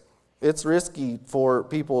risk. It's risky for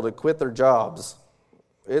people to quit their jobs.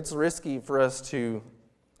 It's risky for us to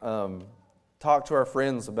talk to our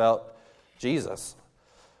friends about Jesus.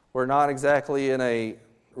 We're not exactly in a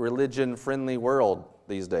religion-friendly world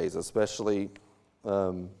these days, especially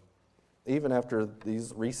even after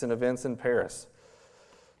these recent events in Paris.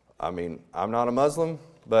 I mean, I'm not a Muslim,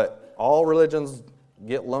 but all religions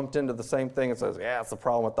get lumped into the same thing and says, yeah, it's the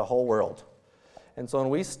problem with the whole world. And so when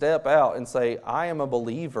we step out and say, I am a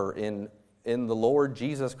believer in the Lord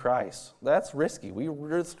Jesus Christ, that's risky. We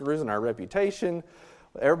risk losing our reputation.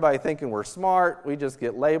 Everybody thinking we're smart. We just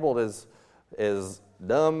get labeled as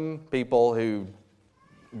dumb people who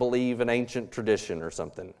believe in ancient tradition or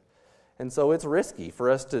something. And so it's risky for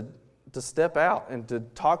us to step out and to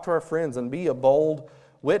talk to our friends and be a bold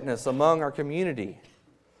witness among our community.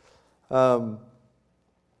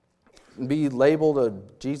 Be labeled a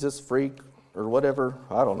Jesus freak or whatever.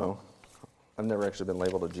 I don't know. I've never actually been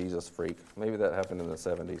labeled a Jesus freak. Maybe that happened in the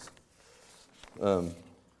 70s.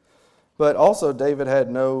 But also David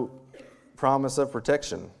had no promise of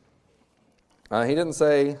protection. God didn't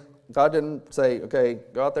say, okay,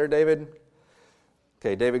 go out there, David.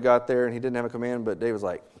 Okay, David got there and he didn't have a command, but David was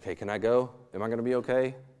like, okay, can I go? Am I going to be okay?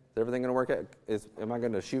 Is everything going to work out? Am I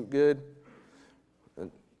going to shoot good?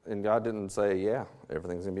 And God didn't say, yeah,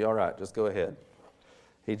 everything's going to be all right. Just go ahead.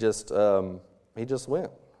 He just went.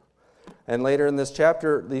 And later in this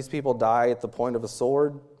chapter, these people die at the point of a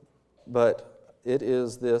sword, but it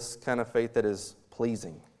is this kind of faith that is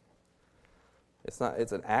pleasing. It's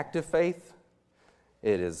an active faith.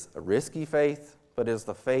 It is a risky faith, but it is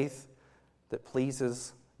the faith that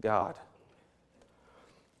pleases God.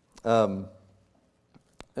 It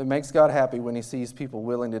makes God happy when he sees people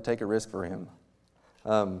willing to take a risk for him.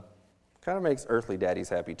 Kind of makes earthly daddies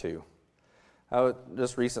happy too.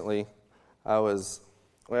 Just recently, we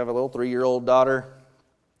have a little 3-year-old daughter,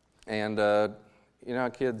 and you know how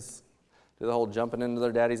kids do the whole jumping into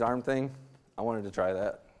their daddy's arm thing? I wanted to try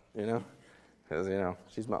that, because,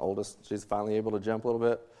 she's my oldest. She's finally able to jump a little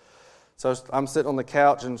bit. So I'm sitting on the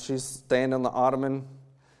couch, and she's standing on the ottoman.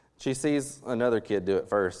 She sees another kid do it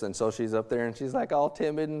first, and so she's up there, and she's like all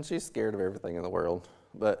timid, and she's scared of everything in the world.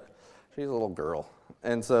 But she's a little girl.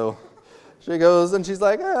 And so she goes, and she's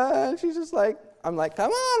like, and she's just like, I'm like,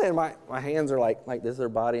 come on. And my hands are like this is her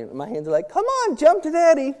body. And my hands are like, come on, jump to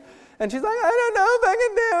daddy. And she's like, I don't know if I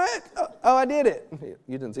can do it. Oh, I did it.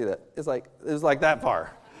 You didn't see that. It was like that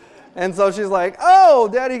far. And so she's like, oh,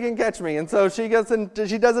 daddy can catch me. And so she goes and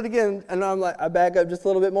she does it again. And I'm like, I back up just a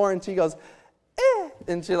little bit more. And she goes, eh.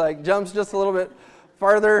 And she like jumps just a little bit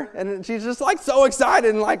farther. And she's just like so excited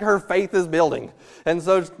and like her faith is building. And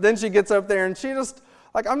so then she gets up there and she just,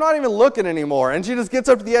 like, I'm not even looking anymore. And she just gets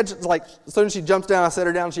up to the edge. It's like, as soon as she jumps down, I set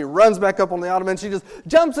her down. She runs back up on the ottoman. She just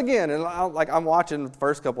jumps again. And I'm watching the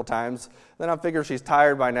first couple times. Then I figure she's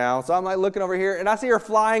tired by now. So I'm like looking over here. And I see her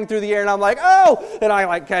flying through the air. And I'm like, oh! And I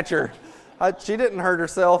like catch her. She didn't hurt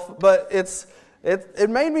herself. But it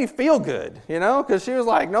made me feel good, because she was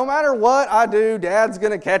like, no matter what I do, Dad's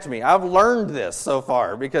going to catch me. I've learned this so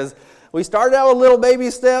far. Because we started out with little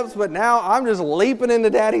baby steps. But now I'm just leaping into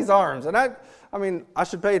Daddy's arms. And I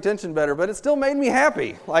should pay attention better, but it still made me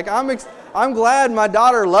happy. Like I'm glad my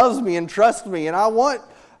daughter loves me and trusts me, and I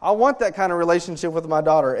want that kind of relationship with my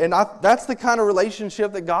daughter. And that's the kind of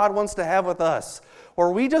relationship that God wants to have with us,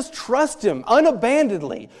 where we just trust Him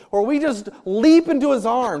unabandonedly, where we just leap into His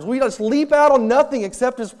arms. We just leap out on nothing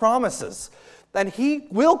except His promises. And He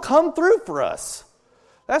will come through for us.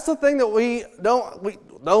 That's the thing that we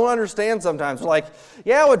don't understand sometimes. We're like,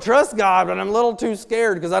 yeah, I would trust God, but I'm a little too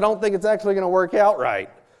scared because I don't think it's actually going to work out right.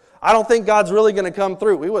 I don't think God's really going to come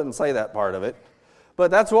through. We wouldn't say that part of it.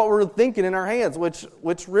 But that's what we're thinking in our hands, which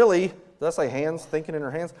really, did I say hands? Thinking in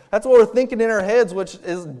our hands? That's what we're thinking in our heads, which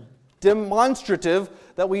is demonstrative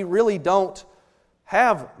that we really don't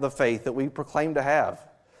have the faith that we proclaim to have.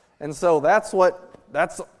 And so that's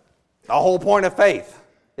the whole point of faith,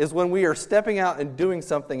 is when we are stepping out and doing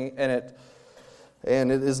something and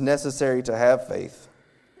And it is necessary to have faith.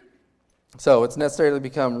 So it's necessary to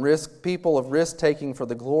become people of risk-taking for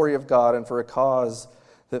the glory of God and for a cause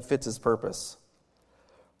that fits His purpose.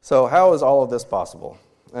 So how is all of this possible?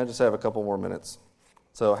 I just have a couple more minutes.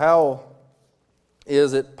 So how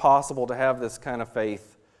is it possible to have this kind of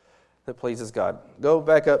faith that pleases God? Go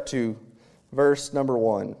back up to verse number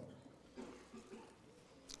 1.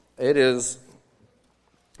 It is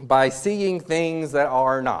by seeing things that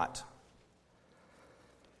are not.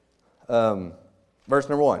 Verse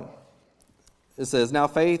number 1. It says, now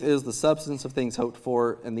faith is the substance of things hoped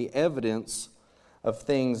for and the evidence of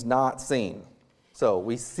things not seen. So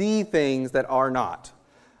we see things that are not.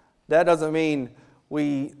 That doesn't mean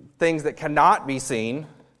things that cannot be seen.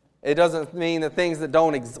 It doesn't mean that things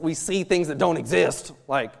that we see things that don't exist,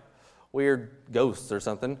 like weird ghosts or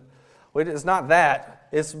something. It's not that.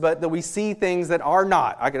 But that we see things that are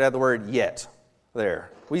not. I could add the word yet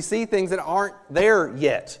there. We see things that aren't there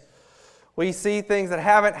yet. We see things that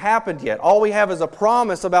haven't happened yet. All we have is a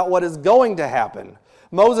promise about what is going to happen.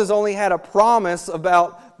 Moses only had a promise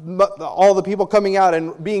about all the people coming out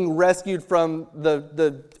and being rescued from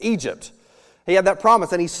the Egypt. He had that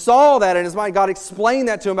promise, and he saw that in his mind. God explained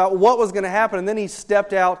that to him about what was going to happen, and then he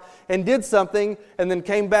stepped out and did something and then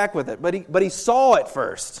came back with it. But he saw it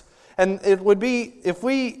first. And it would be,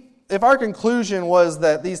 if our conclusion was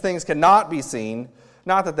that these things cannot be seen,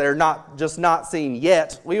 not that they're not seen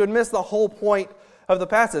yet, we would miss the whole point of the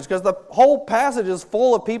passage, because the whole passage is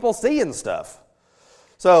full of people seeing stuff.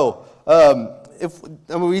 So, if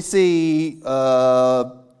we see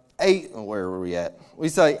where were we at? We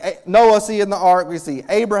say Noah seeing the ark. We see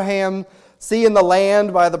Abraham seeing the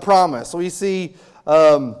land by the promise. We see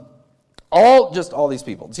all these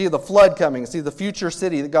people. See the flood coming. See the future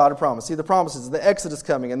city that God had promised. See the promises, the Exodus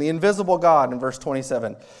coming, and the invisible God in verse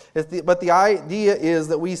 27. But the idea is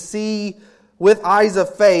that we see with eyes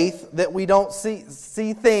of faith that we don't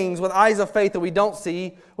see things with eyes of faith that we don't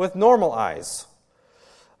see with normal eyes.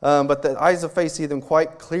 But the eyes of faith see them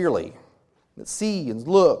quite clearly. That see and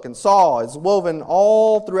look and saw is woven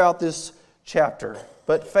all throughout this chapter.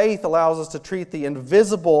 But faith allows us to treat the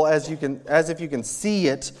invisible as if you can see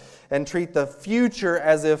it, and treat the future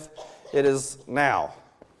as if it is now.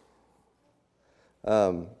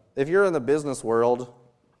 If you're in the business world,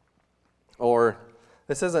 or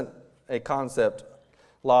this isn't a concept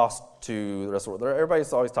lost to the rest of the world.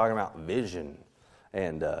 Everybody's always talking about vision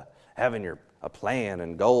and having a plan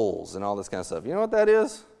and goals and all this kind of stuff. You know what that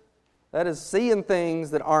is? That is seeing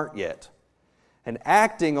things that aren't yet and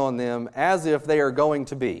acting on them as if they are going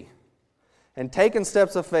to be. And taking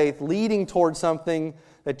steps of faith leading towards something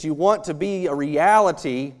that you want to be a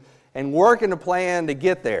reality and working a plan to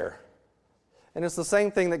get there. And it's the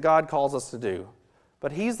same thing that God calls us to do.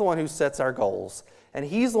 But He's the one who sets our goals. And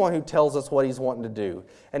He's the one who tells us what He's wanting to do.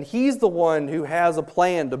 And He's the one who has a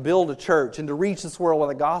plan to build a church and to reach this world with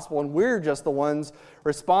the gospel. And we're just the ones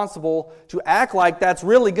responsible to act like that's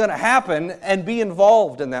really going to happen and be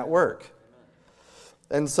involved in that work.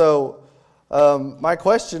 And so, my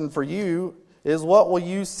question for you is, what will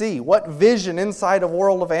you see? What vision inside of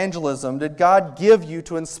world evangelism did God give you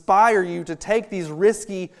to inspire you to take these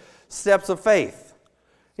risky steps of faith?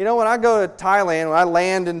 You know, when I go to Thailand, when I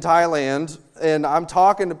land in Thailand, and I'm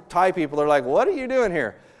talking to Thai people, they're like, what are you doing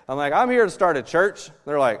here? I'm like, I'm here to start a church.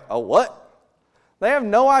 They're like, a what? They have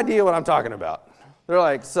no idea what I'm talking about. They're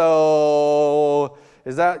like, so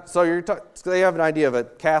is that, so you're, they have an idea of a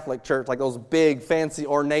Catholic church, like those big, fancy,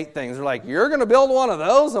 ornate things. They're like, you're going to build one of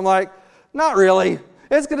those? I'm like, not really.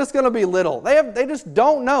 It's just going to be little. They just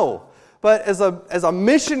don't know. But as a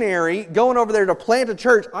missionary going over there to plant a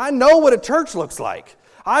church, I know what a church looks like.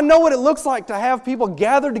 I know what it looks like to have people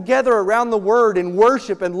gather together around the Word and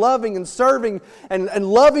worship and loving and serving and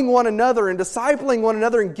loving one another and discipling one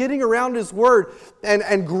another and getting around His Word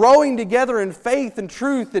and growing together in faith and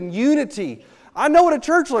truth and unity. I know what a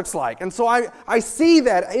church looks like. And so I see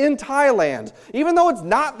that in Thailand, even though it's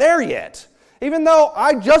not there yet. Even though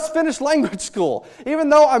I just finished language school,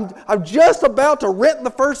 even though I'm just about to rent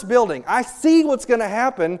the first building, I see what's going to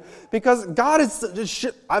happen because God is,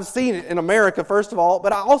 I've seen it in America, first of all,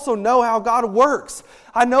 but I also know how God works.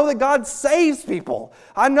 I know that God saves people.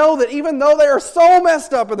 I know that even though they are so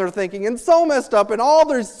messed up in their thinking and so messed up in all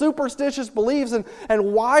their superstitious beliefs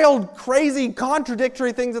and wild, crazy,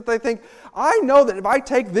 contradictory things that they think, I know that if I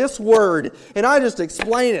take this word and I just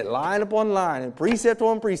explain it line upon line and precept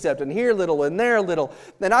on precept and here a little and there a little,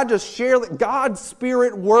 and I just share that God's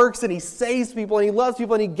Spirit works and He saves people and He loves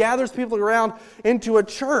people and He gathers people around into a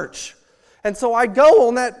church. And so I go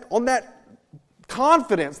on that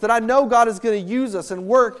confidence that I know God is going to use us and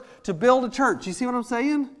work to build a church. You see what I'm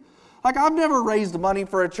saying? Like, I've never raised money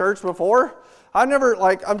for a church before.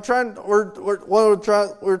 We're trying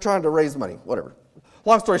to raise money, whatever.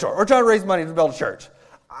 Long story short, we're trying to raise money to build a church.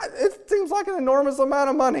 It seems like an enormous amount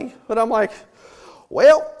of money, but I'm like,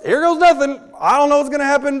 well, here goes nothing. I don't know what's going to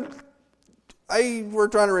happen. We're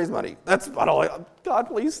trying to raise money. God,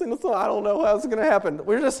 please send us. I don't know how it's going to happen.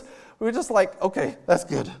 We're just like, okay, that's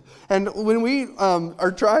good. And when we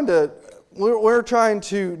we're trying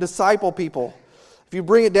to disciple people. If you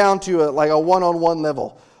bring it down to a one-on-one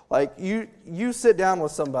level, like you sit down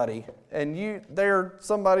with somebody and they're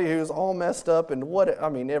somebody who's all messed up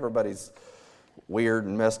and everybody's weird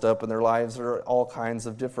and messed up in their lives. There are all kinds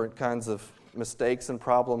of different kinds of mistakes and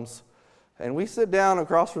problems. And we sit down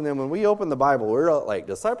across from them when we open the Bible, we're like,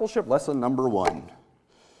 discipleship lesson number 1.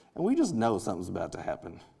 And we just know something's about to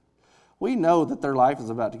happen. We know that their life is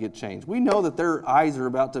about to get changed. We know that their eyes are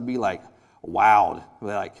about to be like wowed.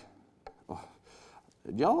 They're like,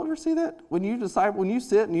 did y'all ever see that? When you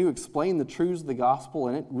sit and you explain the truths of the gospel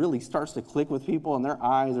and it really starts to click with people and their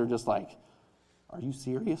eyes are just like, are you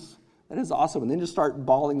serious? That is awesome. And then just start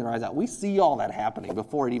bawling their eyes out. We see all that happening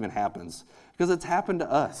before it even happens because it's happened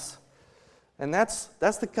to us. And that's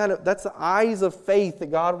the eyes of faith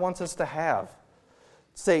that God wants us to have.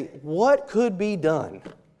 Say, what could be done?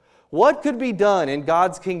 What could be done in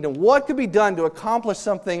God's kingdom? What could be done to accomplish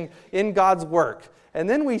something in God's work? And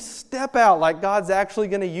then we step out like God's actually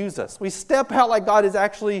going to use us. We step out like God is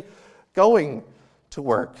actually going to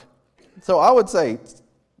work. So I would say,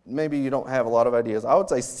 maybe you don't have a lot of ideas. I would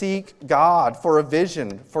say seek God for a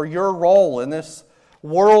vision for your role in this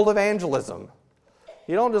world evangelism.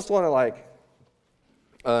 You don't just want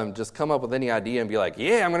to just come up with any idea and be like,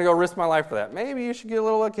 yeah, I'm going to go risk my life for that. Maybe you should get a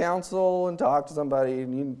little counsel and talk to somebody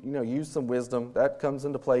and use some wisdom. That comes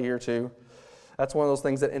into play here too. That's one of those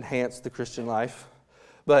things that enhance the Christian life.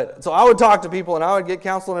 So I would talk to people and I would get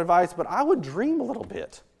counsel and advice, but I would dream a little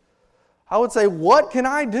bit. I would say, what can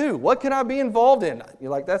I do? What can I be involved in?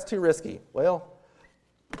 You're like, that's too risky. Well,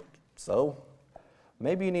 so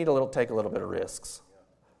maybe you need take a little bit of risks.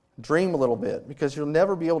 Dream a little bit, because you'll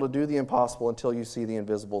never be able to do the impossible until you see the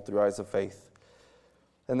invisible through eyes of faith.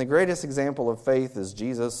 And the greatest example of faith is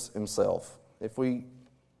Jesus himself. If we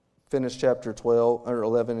finish chapter 12 or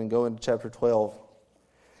 11 and go into chapter 12,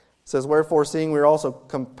 it says, wherefore, seeing we are also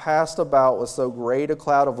compassed about with so great a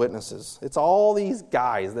cloud of witnesses. It's all these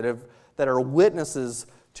guys that are witnesses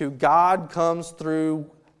to God comes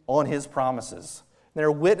through on his promises. And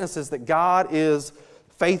they're witnesses that God is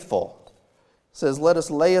faithful. It says, let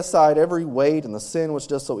us lay aside every weight and the sin which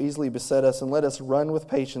does so easily beset us, and let us run with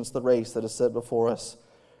patience the race that is set before us,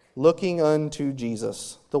 looking unto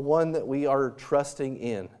Jesus, the one that we are trusting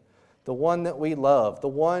in, the one that we love, the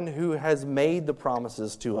one who has made the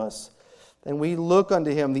promises to us. And we look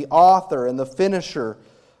unto him, the author and the finisher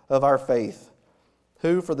of our faith,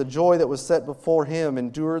 who for the joy that was set before him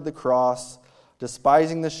endured the cross,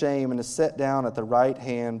 despising the shame, and is set down at the right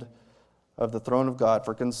hand of the throne of God.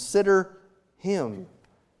 For consider him.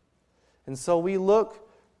 And so we look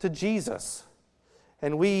to Jesus,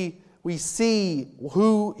 and we see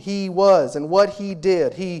who he was and what he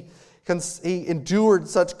did. He endured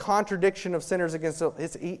such contradiction of sinners against him.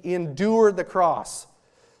 He endured the cross.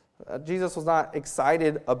 Jesus was not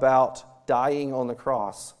excited about dying on the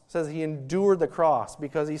cross. It says he endured the cross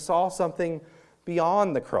because he saw something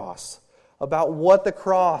beyond the cross, about what the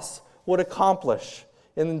cross would accomplish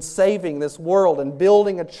in saving this world and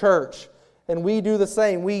building a church. And we do the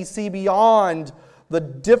same. We see beyond the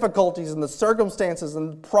difficulties and the circumstances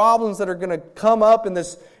and the problems that are going to come up in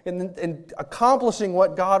accomplishing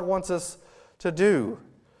what God wants us to do.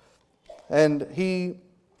 And he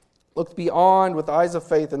looked beyond with eyes of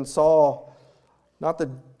faith and saw not the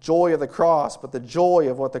joy of the cross, but the joy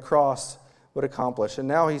of what the cross would accomplish. And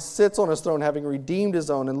now he sits on his throne, having redeemed his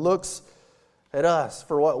own, and looks at us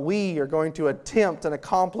for what we are going to attempt and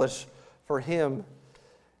accomplish for him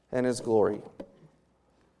and his glory.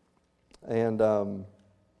 And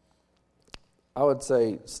I would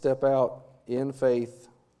say step out in faith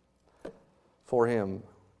for him.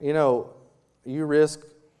 You risk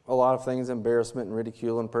a lot of things, embarrassment and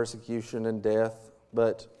ridicule and persecution and death,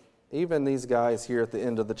 but even these guys here at the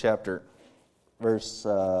end of the chapter, verse,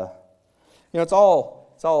 it's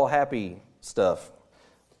all happy stuff,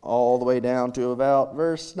 all the way down to about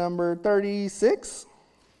verse number 36.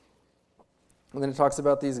 And then it talks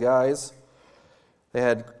about these guys. They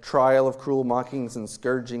had trial of cruel mockings and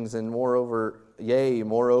scourgings, and moreover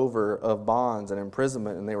of bonds and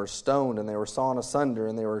imprisonment, and they were stoned, and they were sawn asunder,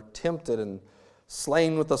 and they were tempted and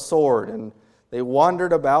slain with the sword, and they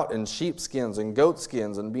wandered about in sheepskins and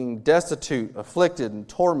goatskins, and being destitute, afflicted, and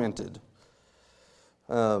tormented.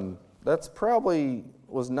 that's probably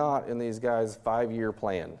was not in these guys' 5-year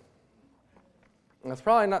plan. That's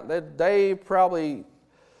probably not, their day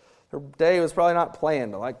was probably not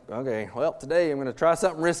planned. Like, okay, well, today I'm going to try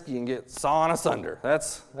something risky and get sawn asunder.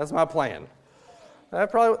 That's my plan.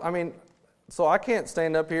 So I can't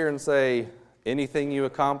stand up here and say anything you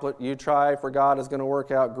accomplish, you try for God is going to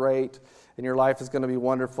work out great, and your life is going to be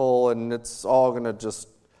wonderful, and it's all going to just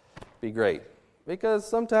be great. Because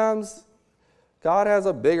sometimes God has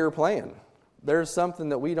a bigger plan. There's something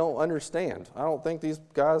that we don't understand. I don't think these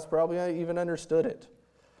guys probably even understood it.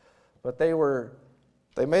 But they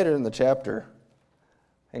made it in the chapter,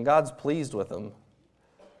 and God's pleased with them.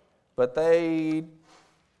 But they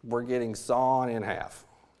were getting sawn in half.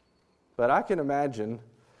 But I can imagine,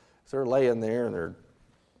 as they're laying there and they're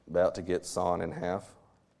about to get sawn in half,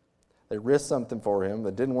 they risked something for him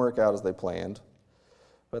that didn't work out as they planned,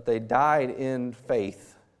 but they died in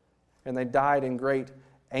faith, and they died in great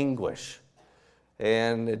anguish,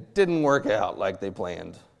 and it didn't work out like they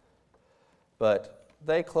planned. But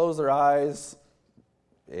they close their eyes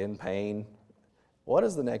in pain. What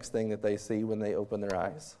is the next thing that they see when they open their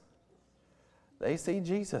eyes? They see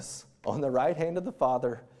Jesus on the right hand of the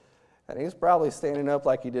Father, and he's probably standing up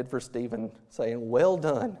like he did for Stephen, saying, "Well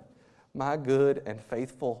done, my good and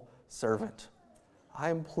faithful servant." I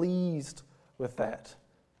am pleased with that.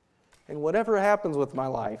 And whatever happens with my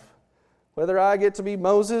life, whether I get to be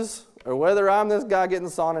Moses or whether I'm this guy getting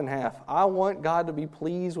sawn in half, I want God to be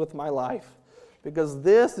pleased with my life, because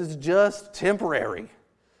this is just temporary,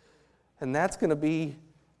 and that's going to be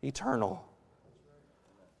eternal.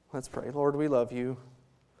 Let's pray. Lord, we love you.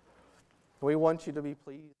 We want you to be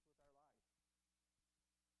pleased.